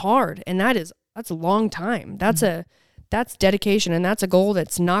that's hard. And that's a long time. That's dedication. And that's a goal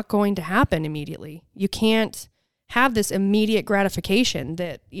that's not going to happen immediately. You can't have this immediate gratification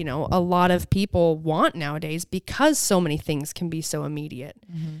that, you know, a lot of people want nowadays because so many things can be so immediate.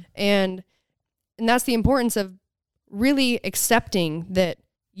 And that's the importance of really accepting that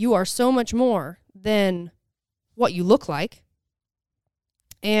you are so much more than what you look like.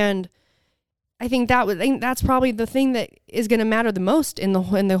 And I think that's probably the thing that is going to matter the most in the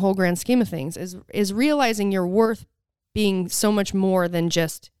whole grand scheme of things is realizing your worth being so much more than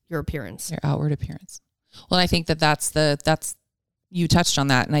just your appearance, your outward appearance. Well, I think that's you touched on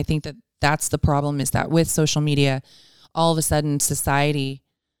that. And I think that's the problem, is that with social media, all of a sudden society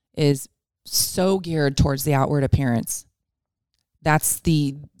is so geared towards the outward appearance. That's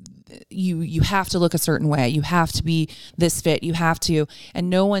you have to look a certain way. You have to be this fit. You have to, and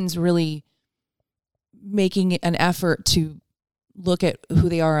no one's really making an effort to look at who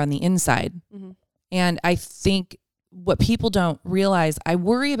they are on the inside. Mm-hmm. And I think what people don't realize, I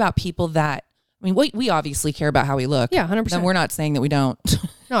worry about people that, I mean, we obviously care about how we look. Yeah, 100%. And we're not saying that we don't.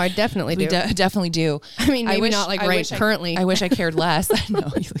 No, I definitely do. Definitely do. I mean, maybe not like currently. I wish I cared less. I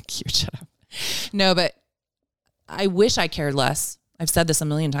know, you look cute, shut up. No, but I wish I cared less. I've said this a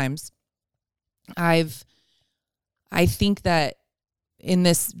million times. I think that in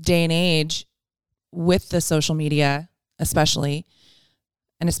this day and age, with the social media, especially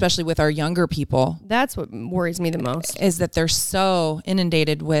with our younger people, that's what worries me the most, is that they're so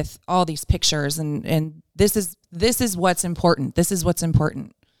inundated with all these pictures, and this is what's important. This is what's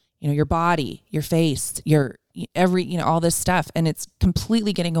important. You know, your body, your face, all this stuff, and it's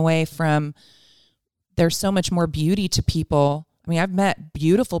completely getting away from. There's so much more beauty to people. I mean, I've met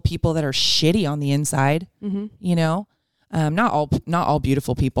beautiful people that are shitty on the inside. Mm-hmm. You know, not all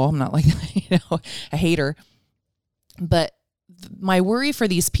beautiful people. I'm not like a hater, but my worry for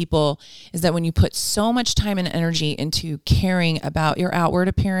these people is that when you put so much time and energy into caring about your outward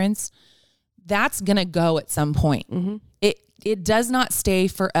appearance, that's gonna go at some point. Mm-hmm. It does not stay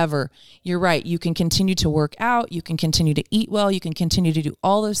forever. You're right. You can continue to work out. You can continue to eat well. You can continue to do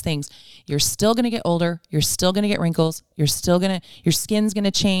all those things. You're still going to get older. You're still going to get wrinkles. Your skin's going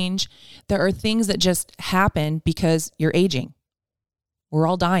to change. There are things that just happen because you're aging. We're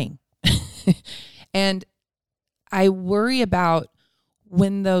all dying. And I worry about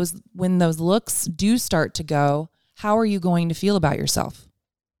when those looks do start to go, how are you going to feel about yourself?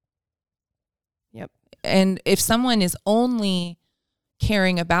 Yep. And if someone is only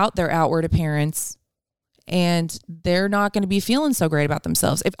caring about their outward appearance, and they're not going to be feeling so great about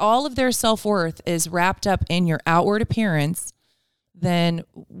themselves, if all of their self-worth is wrapped up in your outward appearance, then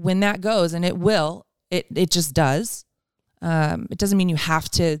when that goes, and it will, it just does. It doesn't mean you have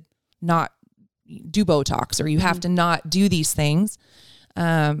to not do Botox or you have to not do these things.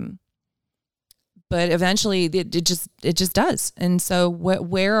 But eventually it just does. And so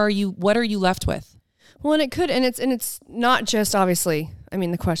what are you left with? Well, and it's not just, obviously, I mean,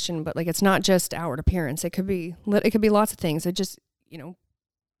 the question, but like, it's not just outward appearance. It could be lots of things. It just,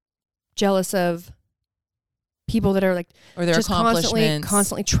 jealous of people that are like, or their just accomplishments,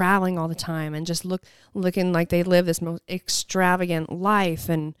 constantly traveling all the time and just looking like they live this most extravagant life.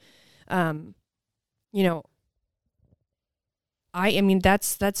 And, I mean,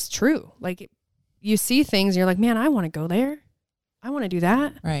 that's true. Like, you see things and you're like, man, I want to go there. I want to do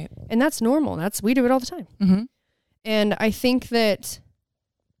that. Right. And that's normal. We do it all the time. Mm-hmm. And I think that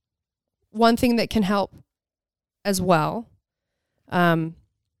one thing that can help as well, and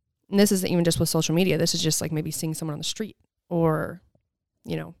this isn't even just with social media, this is just like maybe seeing someone on the street or,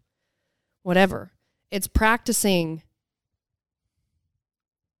 whatever. It's practicing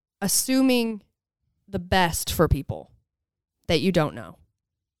assuming the best for people that you don't know,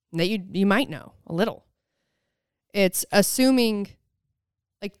 that you might know a little. It's assuming,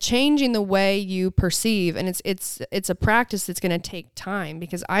 like, changing the way you perceive, and it's a practice that's going to take time,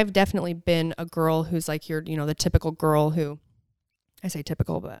 because I've definitely been a girl who's like the typical girl who, I say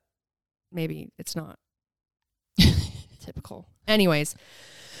typical, but maybe it's not typical. Anyways,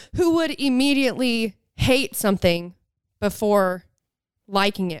 who would immediately hate something before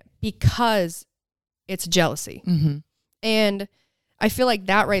liking it because it's jealousy. Mm-hmm. And I feel like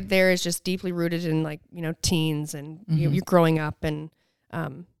that right there is just deeply rooted in, like, teens and mm-hmm. you're growing up, and,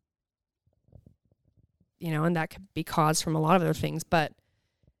 and that could be caused from a lot of other things. But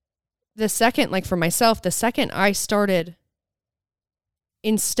the second, like for myself, the second I started,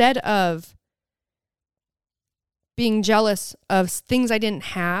 instead of being jealous of things I didn't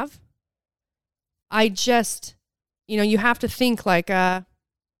have, I just, you have to think like,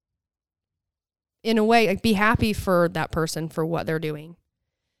 in a way, like, be happy for that person for what they're doing.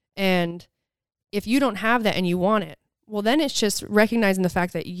 And if you don't have that and you want it, well, then it's just recognizing the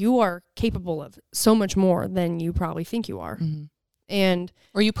fact that you are capable of so much more than you probably think you are. Mm-hmm.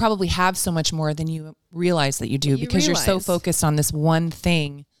 Or you probably have so much more than you realize that you do, because you're so focused on this one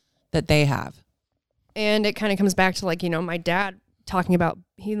thing that they have. And it kind of comes back to, like, my dad talking about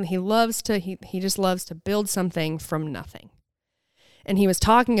he just loves to build something from nothing. And he was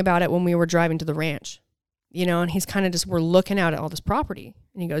talking about it when we were driving to the ranch, you know, and he's kind of just, we're looking out at all this property.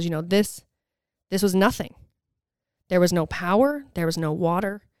 And he goes, you know, this was nothing. There was no power. There was no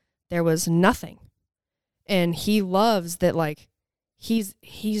water. There was nothing. And he loves that, like, he's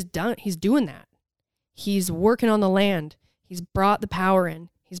doing that. He's working on the land. He's brought the power in.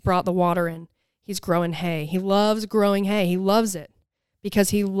 He's brought the water in. He's growing hay. He loves growing hay. He loves it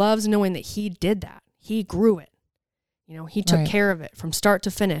because he loves knowing that he did that. He grew it. You know, he took care of it from start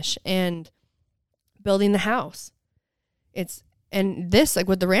to finish, and building the house. And this, like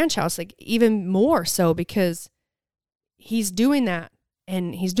with the ranch house, like even more so because he's doing that,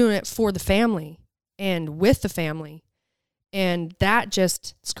 and he's doing it for the family and with the family. And that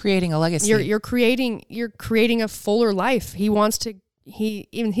just, it's creating a legacy. You're creating a fuller life. He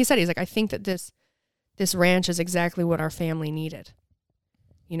said, he's like, I think that this ranch is exactly what our family needed.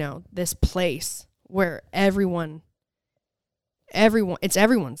 You know, this place where it's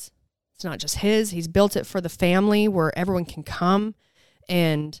everyone's. It's not just his. He's built it for the family where everyone can come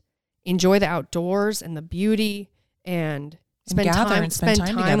and enjoy the outdoors and the beauty and spend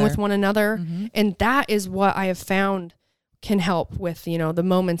time with one another. Mm-hmm. And that is what I have found can help with, you know, the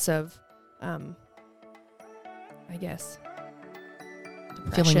moments of, I guess,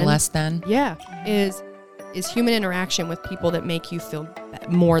 depression. Feeling less than. Yeah. Is human interaction with people that make you feel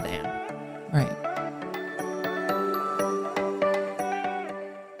more than. Right.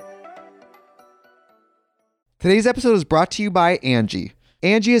 Today's episode is brought to you by Angie.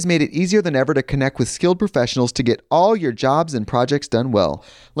 Angie has made it easier than ever to connect with skilled professionals to get all your jobs and projects done well.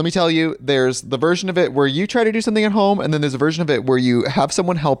 Let me tell you, there's the version of it where you try to do something at home, and then there's a version of it where you have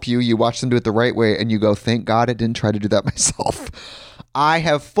someone help you, you watch them do it the right way, and you go, thank God I didn't try to do that myself. I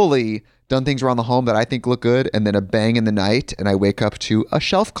have fully done things around the home that I think look good, and then a bang in the night, and I wake up to a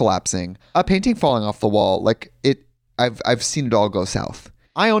shelf collapsing, a painting falling off the wall. Like I've seen it all go south.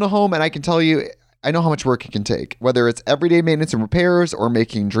 I own a home, and I can tell you, I know how much work it can take. Whether it's everyday maintenance and repairs or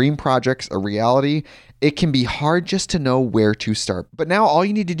making dream projects a reality, it can be hard just to know where to start. But now all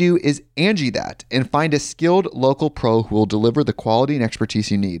you need to do is Angie that and find a skilled local pro who will deliver the quality and expertise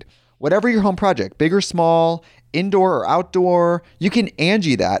you need. Whatever your home project, big or small, indoor or outdoor, you can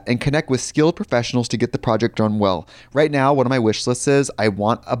Angie that and connect with skilled professionals to get the project done well. Right now, one of my wish lists is I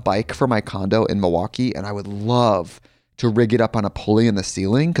want a bike for my condo in Milwaukee, and I would love to rig it up on a pulley in the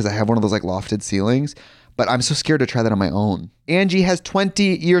ceiling because I have one of those like lofted ceilings, but I'm so scared to try that on my own. Angie has 20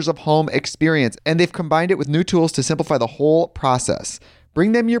 years of home experience, and they've combined it with new tools to simplify the whole process.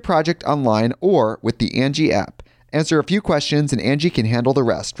 Bring them your project online or with the Angie app. Answer a few questions and Angie can handle the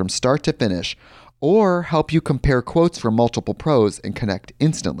rest from start to finish, or help you compare quotes from multiple pros and connect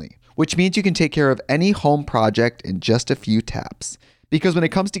instantly, which means you can take care of any home project in just a few taps. Because when it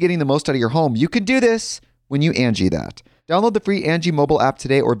comes to getting the most out of your home, you can do this when you Angie that. Download the free Angie mobile app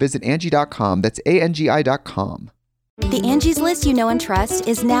today or visit Angie.com. That's ANGI.com. The Angie's List you know and trust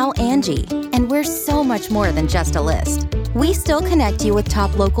is now Angie, and we're so much more than just a list. We still connect you with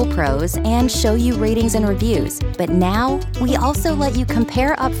top local pros and show you ratings and reviews, but now we also let you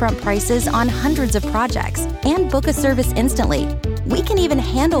compare upfront prices on hundreds of projects and book a service instantly. We can even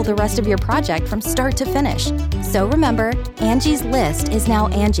handle the rest of your project from start to finish. So remember, Angie's List is now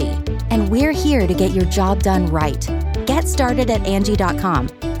Angie, and we're here to get your job done right. Get started at Angie.com.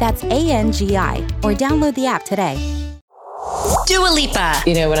 That's ANGI, or download the app today. Dua Lipa.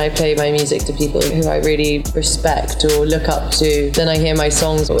 You know, when I play my music to people who I really respect or look up to, then I hear my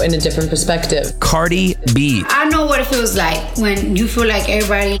songs in a different perspective. Cardi B. I know what it feels like when you feel like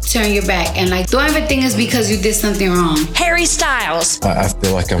everybody turn your back and like don't ever think it's because you did something wrong. Harry Styles. I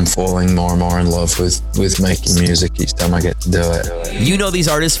feel like I'm falling more and more in love with making music each time I get to do it. You know these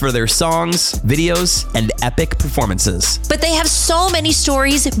artists for their songs, videos, and epic performances. But they have so many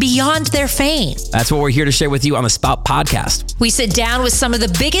stories beyond their fame. That's what we're here to share with you on the Spout Podcast. We sit down with some of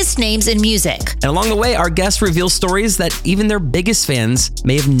the biggest names in music. And along the way, our guests reveal stories that even their biggest fans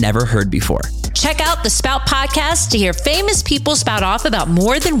may have never heard before. Check out the Spout Podcast to hear famous people spout off about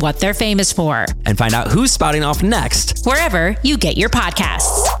more than what they're famous for. And find out who's spouting off next, wherever you get your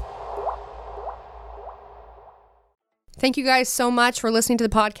podcasts. Thank you guys so much for listening to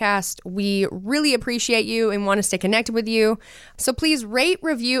the podcast. We really appreciate you and want to stay connected with you. So please rate,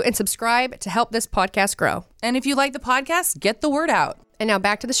 review, and subscribe to help this podcast grow. And if you like the podcast, get the word out. And now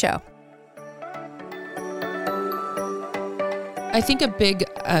back to the show. I think a big,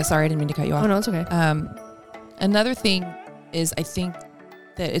 sorry, I didn't mean to cut you off. Oh, no, it's okay. Another thing is I think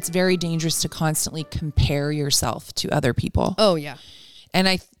that it's very dangerous to constantly compare yourself to other people. Oh, yeah.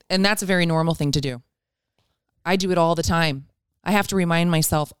 And that's a very normal thing to do. I do it all the time. I have to remind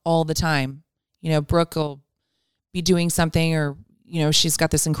myself all the time. Brooke will be doing something, or, she's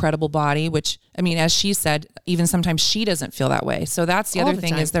got this incredible body, which, I mean, as she said, even sometimes she doesn't feel that way. So that's the other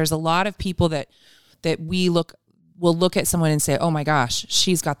thing is there's a lot of people that will look at someone and say, oh my gosh,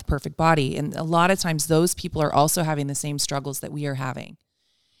 she's got the perfect body. And a lot of times those people are also having the same struggles that we are having.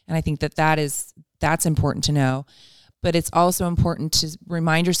 And I think that's important to know. But it's also important to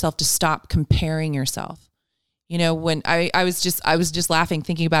remind yourself to stop comparing yourself. When I was just laughing,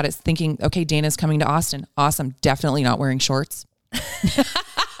 thinking about it, thinking, okay, Dana's coming to Austin. Awesome. Definitely not wearing shorts.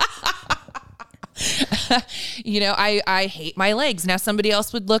 I hate my legs. Now somebody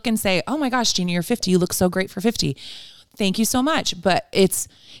else would look and say, oh my gosh, Gina, you're 50. You look so great for 50. Thank you so much. But it's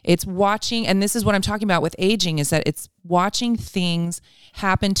watching, and this is what I'm talking about with aging, is that it's watching things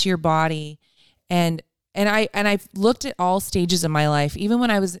happen to your body. And I've looked at all stages of my life, even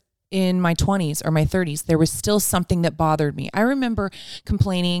when I was in my 20s or my 30s, there was still something that bothered me. I remember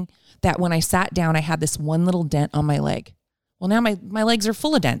complaining that when I sat down, I had this one little dent on my leg. Well, now my legs are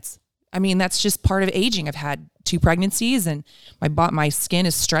full of dents. I mean, that's just part of aging. I've had 2 pregnancies and my skin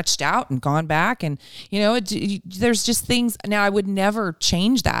is stretched out and gone back. And, there's just things. Now I would never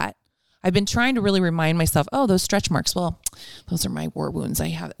change that. I've been trying to really remind myself, oh, those stretch marks. Well, those are my war wounds. I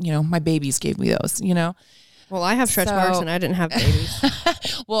have, my babies gave me those, Well, I have stretch marks and I didn't have babies.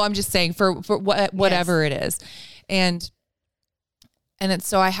 Well, I'm just saying for whatever it is. And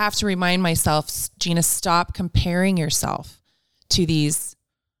so I have to remind myself, Gina, stop comparing yourself to these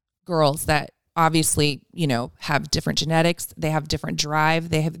girls that obviously, have different genetics. They have different drive.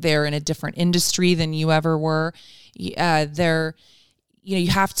 They're in a different industry than you ever were. You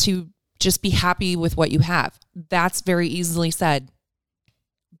have to just be happy with what you have. That's very easily said.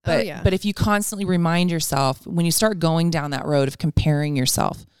 But if you constantly remind yourself, when you start going down that road of comparing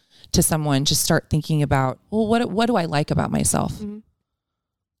yourself to someone, just start thinking about, well, what do I like about myself? Mm-hmm.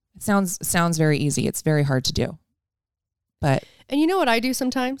 It sounds very easy. It's very hard to do. And you know what I do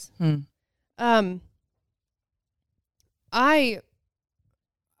sometimes? I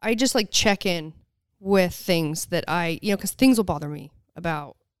just like check in with things that because things will bother me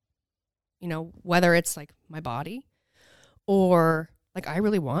about, whether it's like my body or like I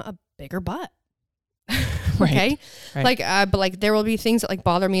really want a bigger butt. Okay. Right. But like there will be things that like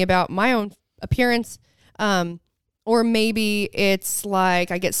bother me about my own appearance. Or maybe it's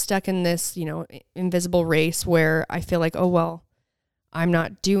like I get stuck in this, invisible race where I feel like, oh, well, I'm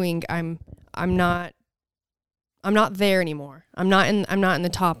not there anymore. I'm not in the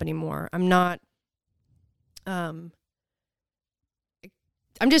top anymore. I'm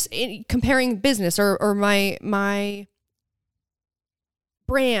just comparing business or my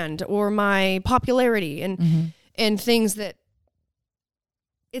brand or my popularity and things that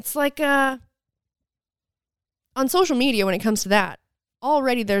it's like on social media when it comes to that.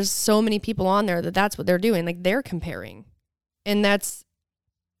 Already there's so many people on there that's what they're doing. Like they're comparing. And that's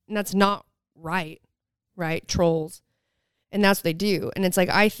not right? Trolls. And that's what they do. And it's like,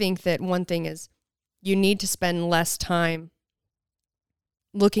 I think that one thing is you need to spend less time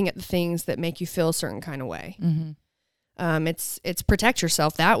looking at the things that make you feel a certain kind of way. Mm-hmm. It's protect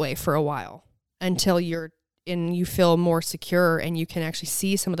yourself that way for a while until you feel more secure and you can actually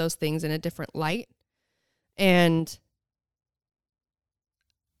see some of those things in a different light. And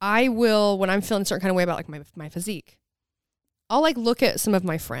I will, when I'm feeling a certain kind of way about like my physique, I'll like look at some of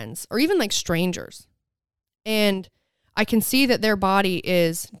my friends or even like strangers, and I can see that their body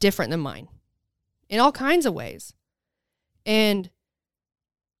is different than mine in all kinds of ways. And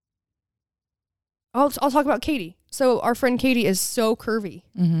I'll talk about Katie. So our friend Katie is so curvy,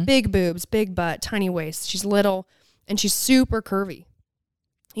 big boobs, big butt, tiny waist. She's little and she's super curvy,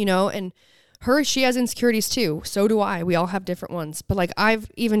 and she has insecurities too. So do I. We all have different ones. But like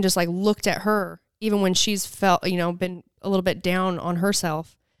I've even just like looked at her, even when she's felt, been a little bit down on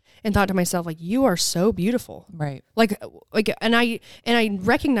herself, and thought to myself, like, you are so beautiful. Right. Like, and I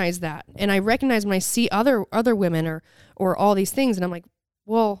recognize that. And I recognize when I see other women or all these things, and I'm like,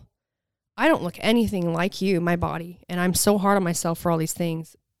 well, I don't look anything like you, my body. And I'm so hard on myself for all these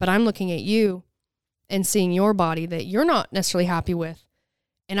things. But I'm looking at you and seeing your body that you're not necessarily happy with.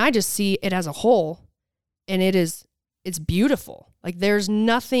 And I just see it as a whole, and it's beautiful. Like there's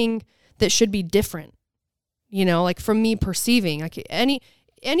nothing that should be different, like from me perceiving, like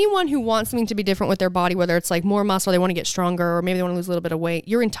anyone who wants something to be different with their body, whether it's like more muscle, they want to get stronger, or maybe they want to lose a little bit of weight,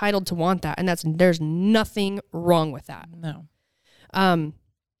 you're entitled to want that. And there's nothing wrong with that. No.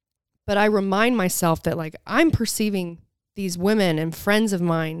 But I remind myself that like I'm perceiving these women and friends of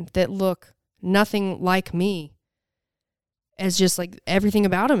mine that look nothing like me as just like everything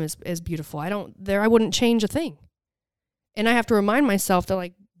about them is beautiful. I wouldn't change a thing. And I have to remind myself that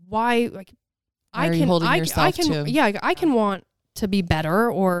like, why, like, I can want to be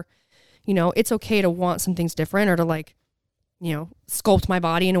better, or, you know, it's okay to want some things different, or to like, you know, sculpt my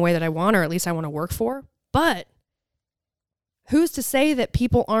body in a way that I want, or at least I want to work for. But who's to say that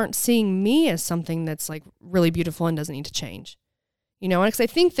people aren't seeing me as something that's like really beautiful and doesn't need to change? You know, because I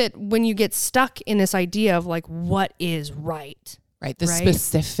think that when you get stuck in this idea of like, what is right? Right. The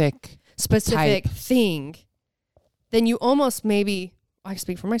specific type thing, then you almost maybe, I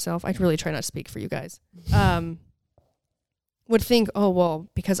speak for myself, I really try not to speak for you guys, would think, oh, well,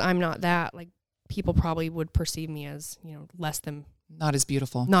 because I'm not that, like, people probably would perceive me as, you know, less than. Not as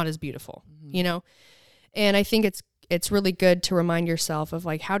beautiful. Mm-hmm. You know? And I think it's really good to remind yourself of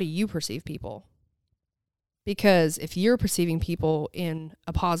like, how do you perceive people? Because if you're perceiving people in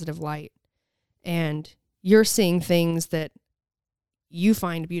a positive light and you're seeing things that you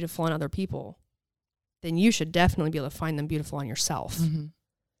find beautiful in other people, then you should definitely be able to find them beautiful on yourself. Mm-hmm.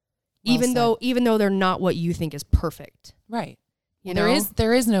 Even though they're not what you think is perfect. Right. You know?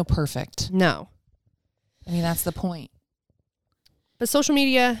 There is no perfect. No. I mean, that's the point. But social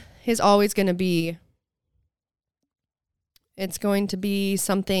media is always going to be, it's going to be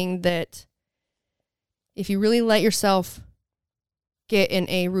something that if you really let yourself get in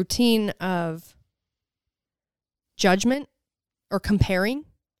a routine of judgment or comparing,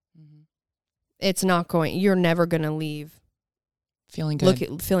 you're never going to leave feeling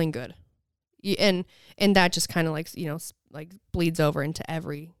good. Feeling good. And that just kind of like, you know, like bleeds over into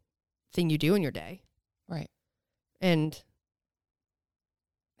everything you do in your day. Right. And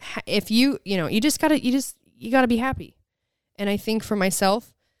if you know, you gotta be happy. And I think for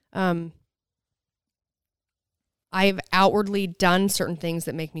myself, I've outwardly done certain things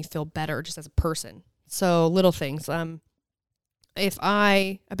that make me feel better just as a person. So little things. If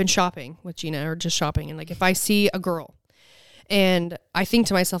I've been shopping with Gina or just shopping, and like if I see a girl and I think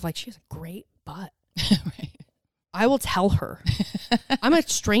to myself, like, she has a great butt. Right. I will tell her. I'm a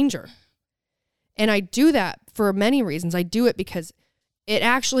stranger. And I do that for many reasons. I do it because it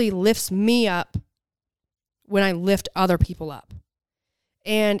actually lifts me up when I lift other people up.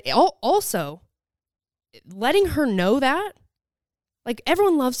 And also, letting her know that, like,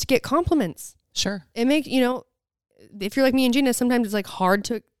 everyone loves to get compliments. Sure. It makes, you know, if you're like me and Gina, sometimes it's like hard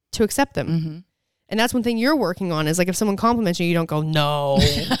to accept them. Mm-hmm. And that's one thing you're working on, is like if someone compliments you, you don't go, no.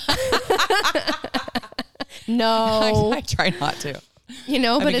 No. I try not to. You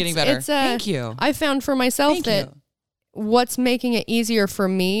know, I've but been getting better. Thank you. I found for myself what's making it easier for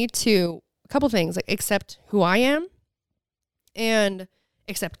me to, a couple things, like accept who I am and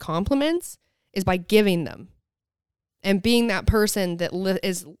accept compliments, is by giving them and being that person that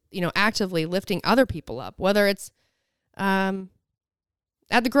is, you know, actively lifting other people up, whether it's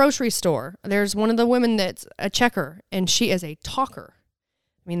at the grocery store. There's one of the women that's a checker, and she is a talker.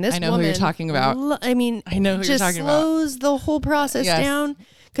 I mean, this I know woman, who you're talking about. I know who you're talking about. Slows the whole process down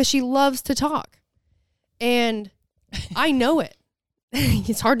because she loves to talk. And I know it.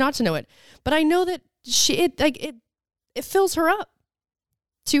 It's hard not to know it. But I know that it fills her up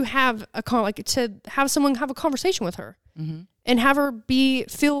to have to have someone have a conversation with her, mm-hmm. and have her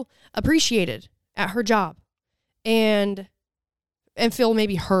feel appreciated at her job and feel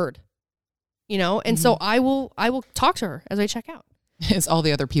maybe heard, you know? And mm-hmm. so I will talk to her as I check out. Is all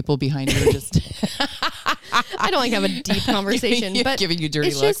the other people behind you just I don't like have a deep conversation, but giving you dirty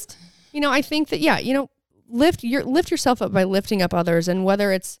it's looks. Just, you know, I think that, you know, lift yourself up by lifting up others. And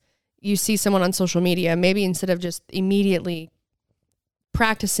whether it's you see someone on social media, maybe instead of just immediately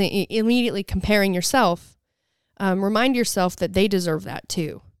comparing yourself, remind yourself that they deserve that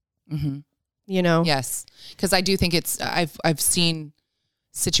too. Mm-hmm. You know? Yes. Because I do think I've seen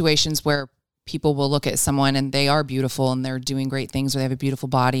situations where people will look at someone and they are beautiful and they're doing great things, or they have a beautiful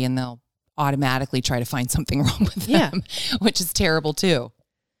body, and they'll automatically try to find something wrong with them, which is terrible too.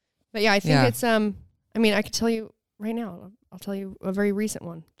 But yeah, I think it's, I mean, I could tell you right now, I'll tell you a very recent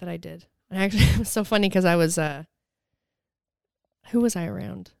one that I did. And actually it was so funny because I was, who was I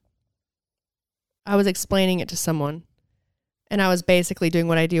around? I was explaining it to someone, and I was basically doing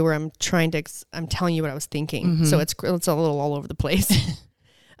what I do where I'm telling you what I was thinking. Mm-hmm. So it's a little all over the place.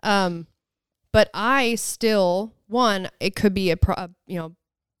 But I still, it could be a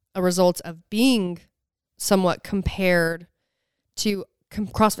result of being somewhat compared to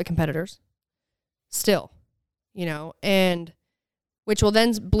CrossFit competitors still, you know, and which will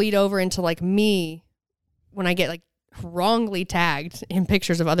then bleed over into like me when I get like wrongly tagged in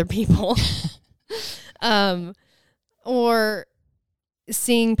pictures of other people, or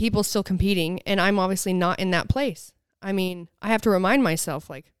seeing people still competing, and I'm obviously not in that place. I mean, I have to remind myself,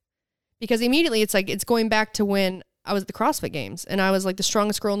 like, because immediately it's like, it's going back to when I was at the CrossFit Games, and I was like the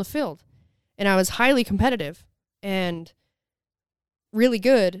strongest girl in the field, and I was highly competitive and really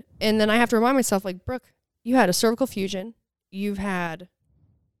good. And then I have to remind myself, like, Brooke, you had a cervical fusion. You've had,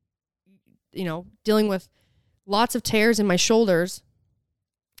 dealing with lots of tears in my shoulders,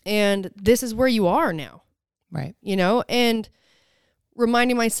 and this is where you are now. Right. And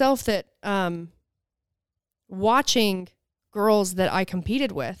reminding myself that watching girls that I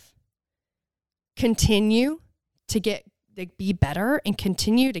competed with continue to be better and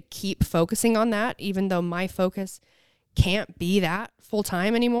continue to keep focusing on that, even though my focus can't be that full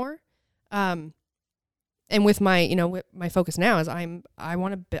time anymore. And with my, my focus now is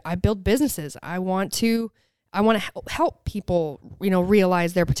I build businesses. I want to help people,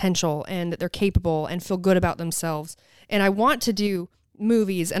 realize their potential and that they're capable and feel good about themselves. And I want to do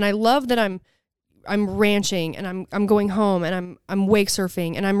movies, and I love that I'm ranching, and I'm going home, and I'm wake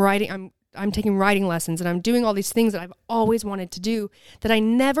surfing, and I'm taking writing lessons, and I'm doing all these things that I've always wanted to do that I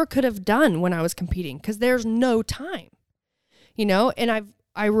never could have done when I was competing, because there's no time, and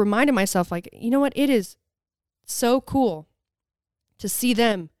I reminded myself, like, you know what, it is so cool to see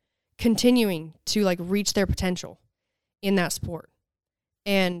them continuing to like reach their potential in that sport,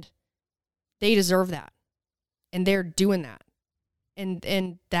 and they deserve that, and they're doing that, and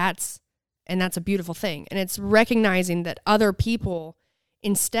that's a beautiful thing. And it's recognizing that other people,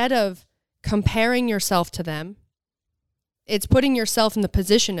 instead of comparing yourself to them, it's putting yourself in the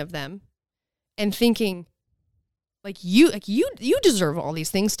position of them and thinking, you deserve all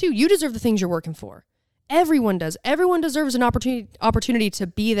these things too. You deserve the things you're working for. Everyone does. Everyone deserves an opportunity to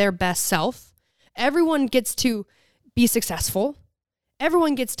be their best self. Everyone gets to be successful.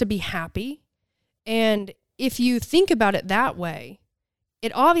 Everyone gets to be happy. And if you think about it that way,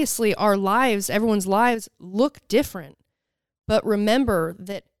 it obviously, everyone's lives look different. But remember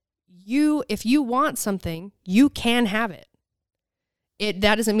that if you want something, you can have it.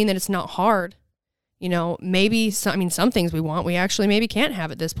 That doesn't mean that it's not hard. Maybe some things we actually maybe can't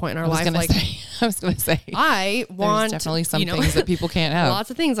have at this point in our life. I was going to say, I want there's definitely some things that people can't have. Lots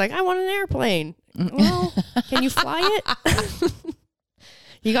of things, like I want an airplane. Well, can you fly it?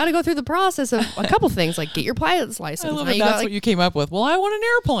 You got to go through the process of a couple things, like get your pilot's license. I love it. That's what you came up with. Well, I want an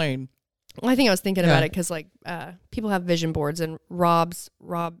airplane. Well, I think I was thinking about it because people have vision boards, and Rob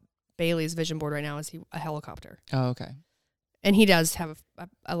Bailey's vision board right now is a helicopter. Oh, okay. And he does have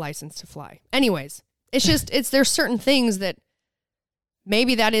a license to fly. Anyways, it's just, there's certain things that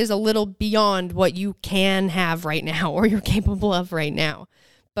maybe that is a little beyond what you can have right now or you're capable of right now.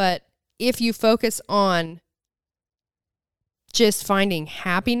 But if you focus on just finding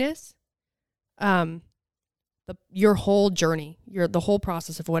happiness, your whole journey, the whole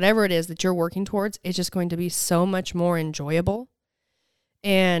process of whatever it is that you're working towards is just going to be so much more enjoyable.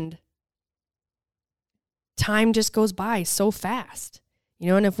 And time just goes by so fast,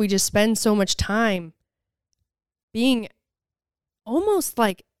 and if we just spend so much time being almost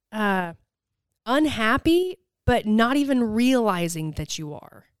like unhappy, but not even realizing that you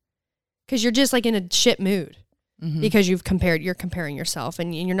are, because you're just like in a shit mood. Mm-hmm. Because you're comparing yourself,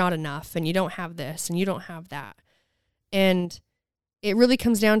 and you're not enough, and you don't have this and you don't have that. And it really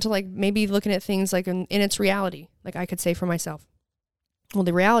comes down to like maybe looking at things like in its reality. Like I could say for myself, well,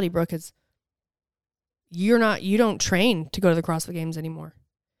 the reality, Brooke, is you don't train to go to the CrossFit Games anymore.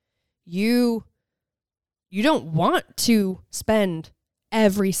 You don't want to spend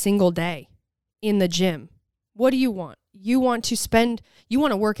every single day in the gym. What do you want? You want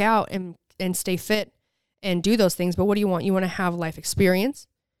to work out and stay fit and do those things, but what do you want? You want to have life experience.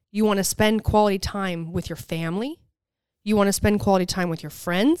 You want to spend quality time with your family. You want to spend quality time with your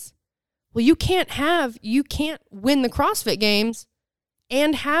friends. Well, you can't win the CrossFit Games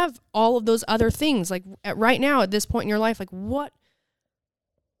and have all of those other things. Like right now at this point in your life,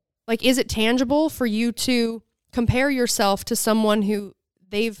 is it tangible for you to compare yourself to someone who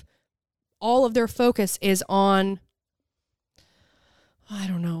all of their focus is on, I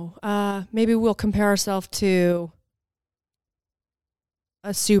don't know, maybe we'll compare ourselves to a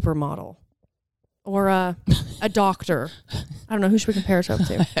supermodel or a doctor. I don't know, who should we compare ourselves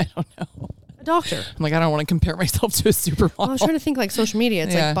to? I don't know. A doctor. I'm like, I don't want to compare myself to a supermodel. Well, I was trying to think like social media.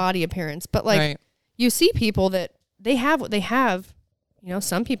 It's like body appearance. But you see people that they have what they have.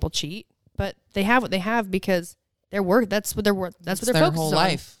 Some people cheat, but they have what they have because their work, that's what they're focusing on. That's their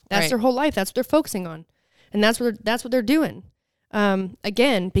whole life. That's what they're focusing on. And that's what they're doing.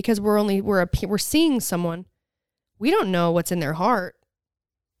 Again, because we're seeing someone, we don't know what's in their heart.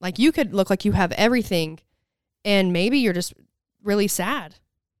 Like you could look like you have everything and maybe you're just really sad,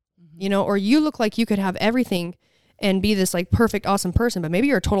 or you look like you could have everything and be this like perfect, awesome person, but maybe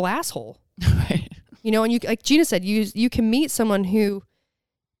you're a total asshole. Right. You know, and you, like Gina said, you can meet someone who,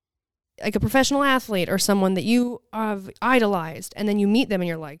 like a professional athlete or someone that you have idolized, and then you meet them and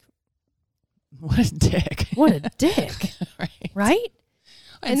you're like, what a dick. What a dick. Right?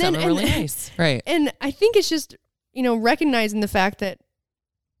 And then really nice. Right. And I think it's just, you know, recognizing the fact that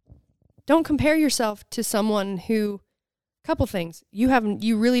don't compare yourself to someone who, couple things, you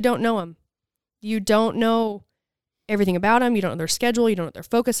really don't know them. You don't know everything about them. You don't know their schedule. You don't know what their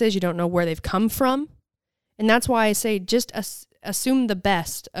focus is. You don't know where they've come from. And that's why I say just assume the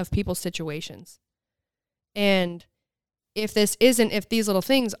best of people's situations. And if these little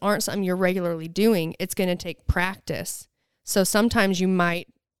things aren't something you're regularly doing, it's going to take practice. So sometimes you might,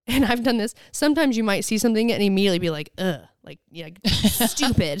 and I've done this, sometimes you might see something and immediately be like, ugh, like, yeah,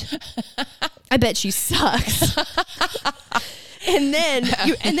 stupid. I bet she sucks. And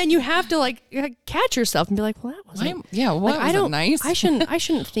then you have to like catch yourself and be like, well, that wasn't, nice. I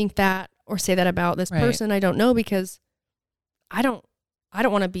shouldn't think that or say that about this person I don't know, because I don't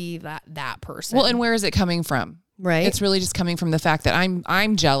want to be that person. Well, and where is it coming from? Right. It's really just coming from the fact that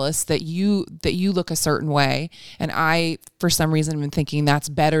I'm jealous that you look a certain way, and I, for some reason, have been thinking that's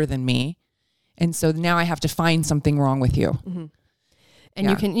better than me. And so now I have to find something wrong with you. Mm-hmm. And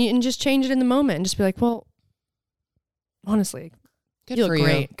you can just change it in the moment and just be like, well, honestly, you look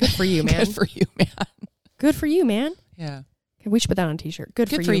great. Good for you, man. Good for you, man. Good for you, man. Yeah. Okay, we should put that on a t-shirt. Good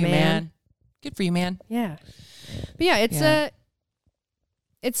for you, man. Good for you, man. Yeah. But yeah,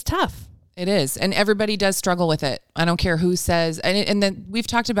 it's tough. It is. And everybody does struggle with it. I don't care who says, and then we've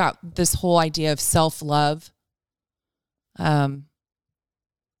talked about this whole idea of self-love.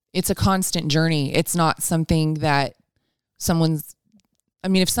 It's a constant journey. It's not something that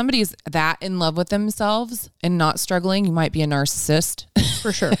if somebody's that in love with themselves and not struggling, you might be a narcissist.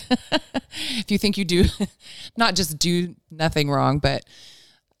 For sure. If you think you do, not just do nothing wrong, but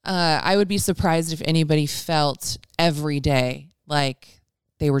I would be surprised if anybody felt every day like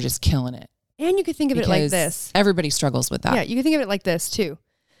they were just killing it. And you could think of it like this. Everybody struggles with that. Yeah, you can think of it like this too.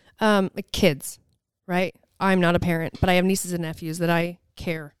 Like kids, right? I'm not a parent, but I have nieces and nephews that I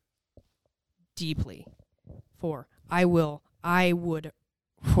care deeply for. I would,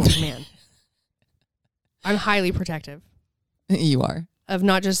 oh man. I'm highly protective. You are. Of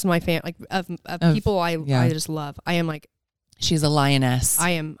not just my family, like of people I just love. I am like, she's a lioness.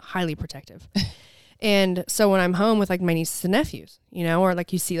 I am highly protective. And so when I'm home with like my nieces and nephews, you know, or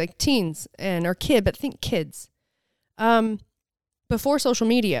like you see like teens or but think kids, before social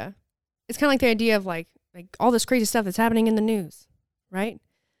media, it's kind of like the idea of like all this crazy stuff that's happening in the news, right?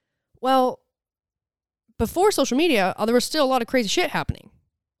 Well, before social media, there was still a lot of crazy shit happening,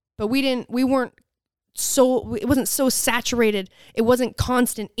 but it wasn't so saturated. It wasn't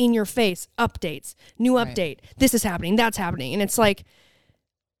constant in your face updates, new update. This is happening, that's happening. And it's like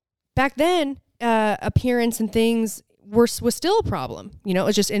back then, appearance and things was still a problem. You know, it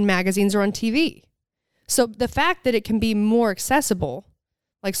was just in magazines or on TV. So the fact that it can be more accessible,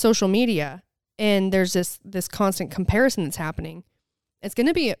 like social media, and there's this constant comparison that's happening, it's going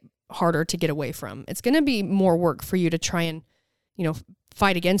to be harder to get away from. It's going to be more work for you to try and, you know,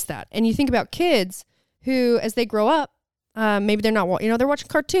 fight against that. And you think about kids who, as they grow up, maybe they're not, they're watching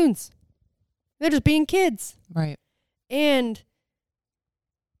cartoons. They're just being kids. Right. And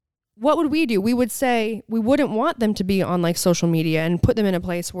what would we do? We would say we wouldn't want them to be on like social media and put them in a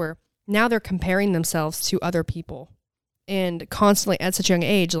place where now they're comparing themselves to other people and constantly at such a young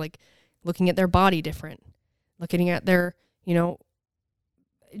age, like looking at their body different, looking at their, you know,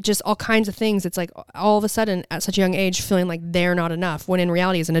 just all kinds of things. It's like all of a sudden at such a young age feeling like they're not enough, when in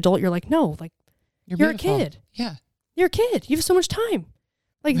reality as an adult, you're like, no, like you're a kid. Yeah. You're a kid. You have so much time.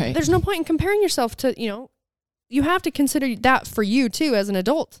 Like there's no point in comparing yourself to, you know, you have to consider that for you too as an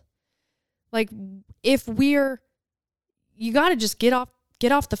adult. Like you got to just get off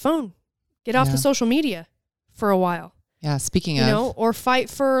the phone, get off the social media for a while. Yeah. Speaking of, you know, or fight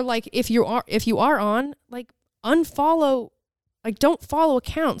for like, if you are on, like unfollow, like don't follow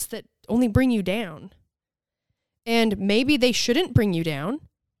accounts that only bring you down. And maybe they shouldn't bring you down,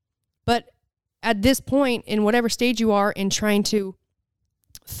 but at this point in whatever stage you are in trying to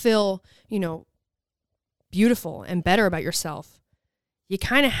feel, you know, beautiful and better about yourself, you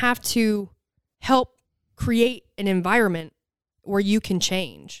kind of have to help create an environment where you can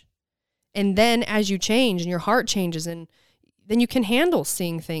change. And then as you change and your heart changes, and then you can handle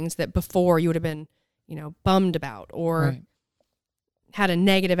seeing things that before you would have been, you know, bummed about or had a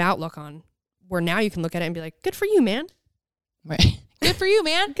negative outlook on, where now you can look at it and be like, good for you, man. Right. Good for you,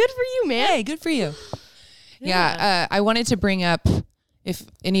 man. Good for you, man. Hey, good for you. Yeah. I wanted to bring up, if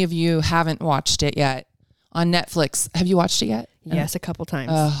any of you haven't watched it yet, on Netflix. Have you watched it yet? Yes, a couple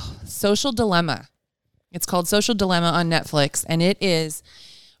times. Social Dilemma. It's called Social Dilemma on Netflix, and it is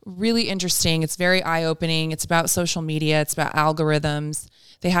really interesting. It's very eye-opening. It's about social media. It's about algorithms.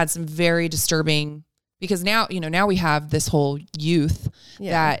 They had some very disturbing, because now we have this whole youth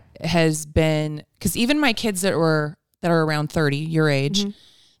that has been, because even my kids that are around 30, your age,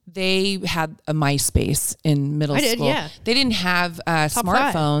 they had a MySpace in middle school. Yeah. They didn't have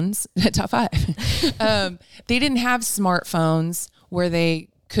smartphones. Top 5. They didn't have smartphones where they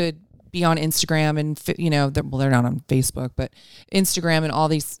could be on Instagram and, they're not on Facebook, but Instagram and all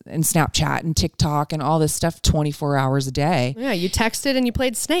these, and Snapchat and TikTok and all this stuff 24 hours a day. Yeah, you texted and you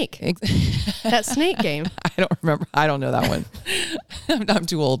played Snake. That Snake game. I don't remember. I don't know that one. I'm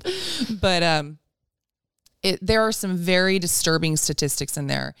too old. But there are some very disturbing statistics in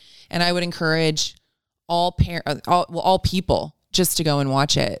there. And I would encourage all people just to go and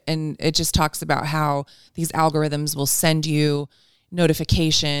watch it. And it just talks about how these algorithms will send you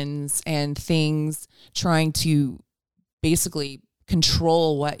notifications and things trying to basically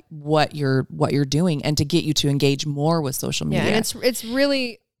control what you're doing and to get you to engage more with social media. Yeah, and it's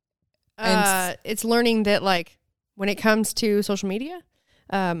really it's learning that, like, when it comes to social media,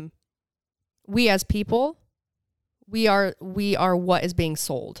 we as people, we are what is being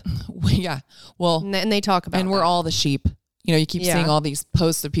sold. Yeah. Well, and they talk about, and we're all the sheep. You keep seeing all these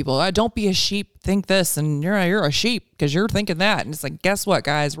posts of people, don't be a sheep, think this, and you're a sheep because you're thinking that. And it's like, guess what,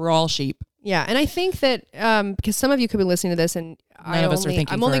 guys? We're all sheep. Yeah, and I think that because some of you could be listening to this, and none of us are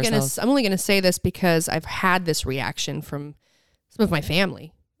thinking I'm only going to say this because I've had this reaction from some of my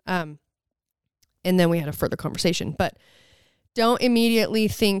family, and then we had a further conversation. But don't immediately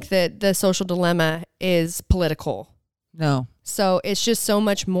think that the social dilemma is political. No. So it's just so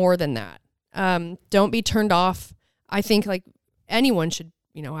much more than that. Don't be turned off. I think, like, anyone should,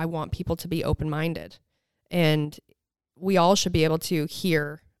 I want people to be open-minded, and we all should be able to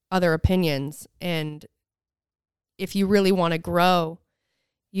hear other opinions. And if you really want to grow,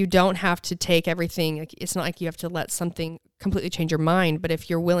 you don't have to take everything. Like, it's not like you have to let something completely change your mind, but if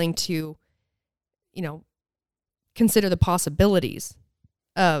you're willing to, consider the possibilities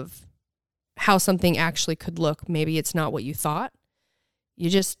of how something actually could look, maybe it's not what you thought.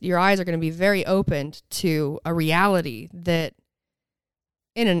 Your eyes are going to be very opened to a reality that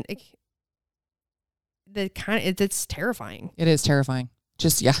it's terrifying. It is terrifying.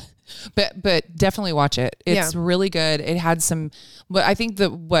 Just, yeah. But definitely watch it. It's really good. It had some, but I think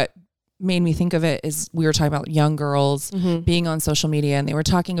that what made me think of it is we were talking about young girls being on social media, and they were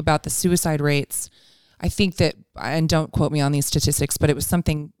talking about the suicide rates. I think that, and don't quote me on these statistics, but it was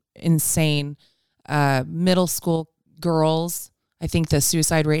something insane. Middle school girls, I think the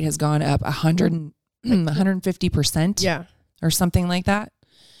suicide rate has gone up 150%. Yeah. Or something like that.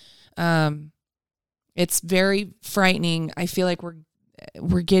 It's very frightening. I feel like we're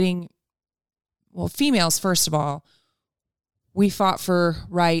getting, females, first of all, we fought for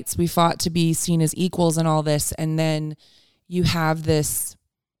rights. We fought to be seen as equals and all this. And then you have this,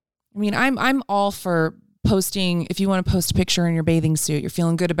 I'm all for posting. If you want to post a picture in your bathing suit, you're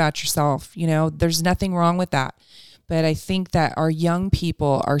feeling good about yourself. There's nothing wrong with that. But I think that our young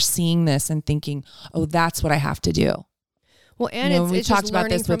people are seeing this and thinking, oh, that's what I have to do. Well, and we talked about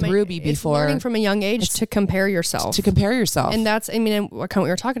this with Ruby before. It's learning from a young age to compare yourself. And that's, what we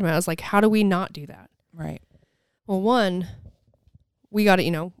were talking about is, like, how do we not do that? Right. Well, one, we got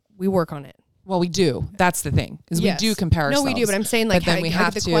to, we work on it. Well, we do. That's the thing, is we do compare ourselves. No, we do. But I'm saying, like,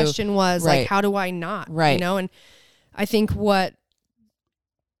 the question was, like, how do I not? Right. And I think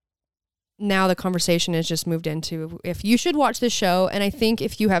now the conversation has just moved into, if you should watch this show, and I think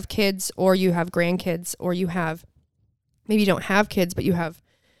if you have kids or you have grandkids or you have, maybe you don't have kids, but you have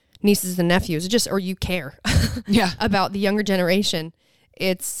nieces and nephews, or you care about the younger generation,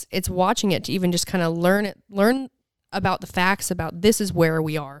 it's watching it to even just kind of learn about the facts about this is where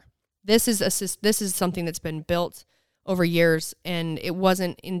we are. This is something that's been built over years, and it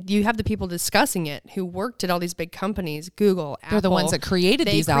wasn't. You have the people discussing it who worked at all these big companies, Google, Apple. They're the ones that created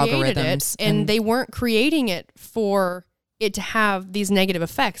these algorithms, and they weren't creating it for it to have these negative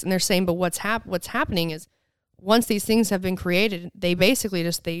effects. And they're saying, but what's happening is, once these things have been created, they basically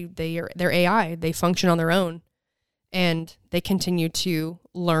just they're AI. They function on their own, and they continue to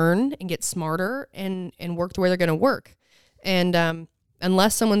learn and get smarter and work the way they're going to work. And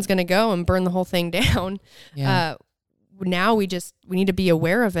unless someone's going to go and burn the whole thing down, now we need to be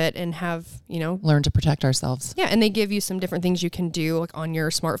aware of it and have, learn to protect ourselves. Yeah. And they give you some different things you can do, like, on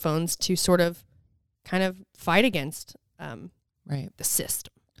your smartphones to sort of kind of fight against the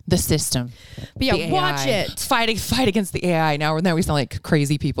system. The system. But yeah, the watch AI. it. Fight against the AI. Now we sound like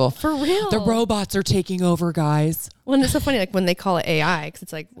crazy people. For real. The robots are taking over, guys. Well, and it's so funny, like when they call it AI, because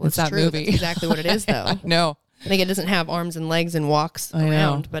it's like, well, It's it's that true. movie. That's exactly what it is, though. No. Like it doesn't have arms and legs and walks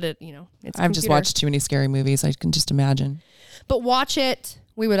around, but it, it's a I've just computer. watched too many scary movies. I can just imagine. But watch it.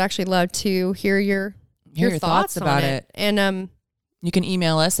 We would actually love to hear your thoughts about on it. And you can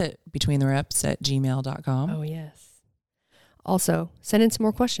email us at betweenthereps@gmail.com. Oh, yes. Also, send in some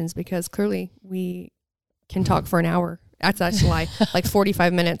more questions because clearly we can talk for an hour. That's actually like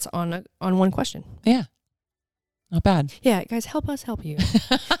 45 minutes on one question. Yeah. Not bad. Yeah, guys, help us help you.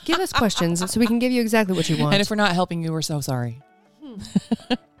 Give us questions so we can give you exactly what you want. And if we're not helping you, we're so sorry.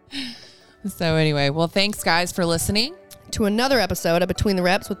 So anyway, well, thanks guys for listening to another episode of Between the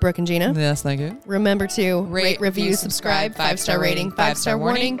Reps with Brooke and Gina. Yes, thank you. Remember to rate, review, subscribe, 5-star rating, 5-star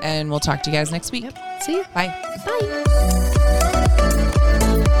warning. And we'll talk to you guys next week. Yep. See you. Bye. Bye.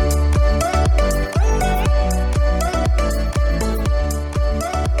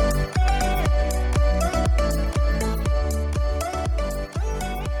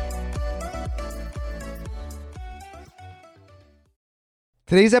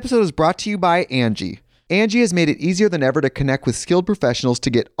 Today's episode is brought to you by Angie. Angie has made it easier than ever to connect with skilled professionals to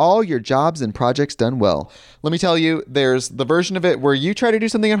get all your jobs and projects done well. Let me tell you, there's the version of it where you try to do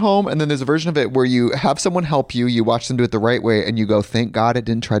something at home, and then there's a version of it where you have someone help you, you watch them do it the right way, and you go, thank God I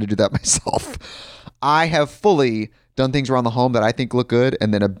didn't try to do that myself. I have fully done things around the home that I think look good,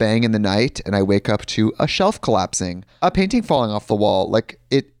 and then a bang in the night, and I wake up to a shelf collapsing, a painting falling off the wall.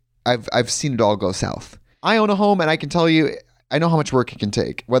 I've seen it all go south. I own a home, and I can tell you, I know how much work it can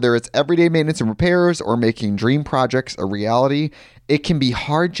take. Whether it's everyday maintenance and repairs or making dream projects a reality, it can be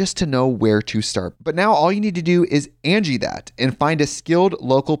hard just to know where to start. But now all you need to do is Angie that and find a skilled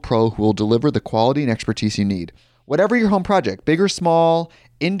local pro who will deliver the quality and expertise you need. Whatever your home project, big or small,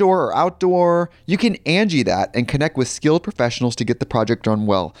 indoor or outdoor, you can Angie that and connect with skilled professionals to get the project done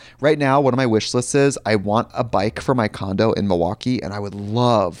well. Right now, one of my wish lists is I want a bike for my condo in Milwaukee, and I would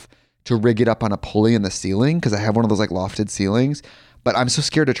love to rig it up on a pulley in the ceiling because I have one of those like lofted ceilings, but I'm so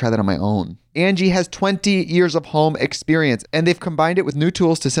scared to try that on my own. Angie has 20 years of home experience, and they've combined it with new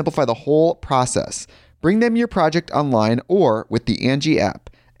tools to simplify the whole process. Bring them your project online or with the Angie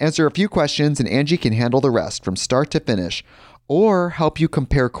app. Answer a few questions and Angie can handle the rest from start to finish, or help you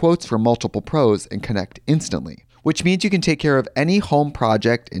compare quotes from multiple pros and connect instantly, which means you can take care of any home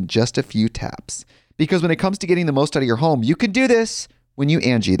project in just a few taps. Because when it comes to getting the most out of your home, you can do this when you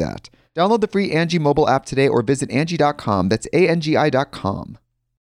Angie that. Download the free Angie mobile app today or visit Angie.com. That's ANGI.com.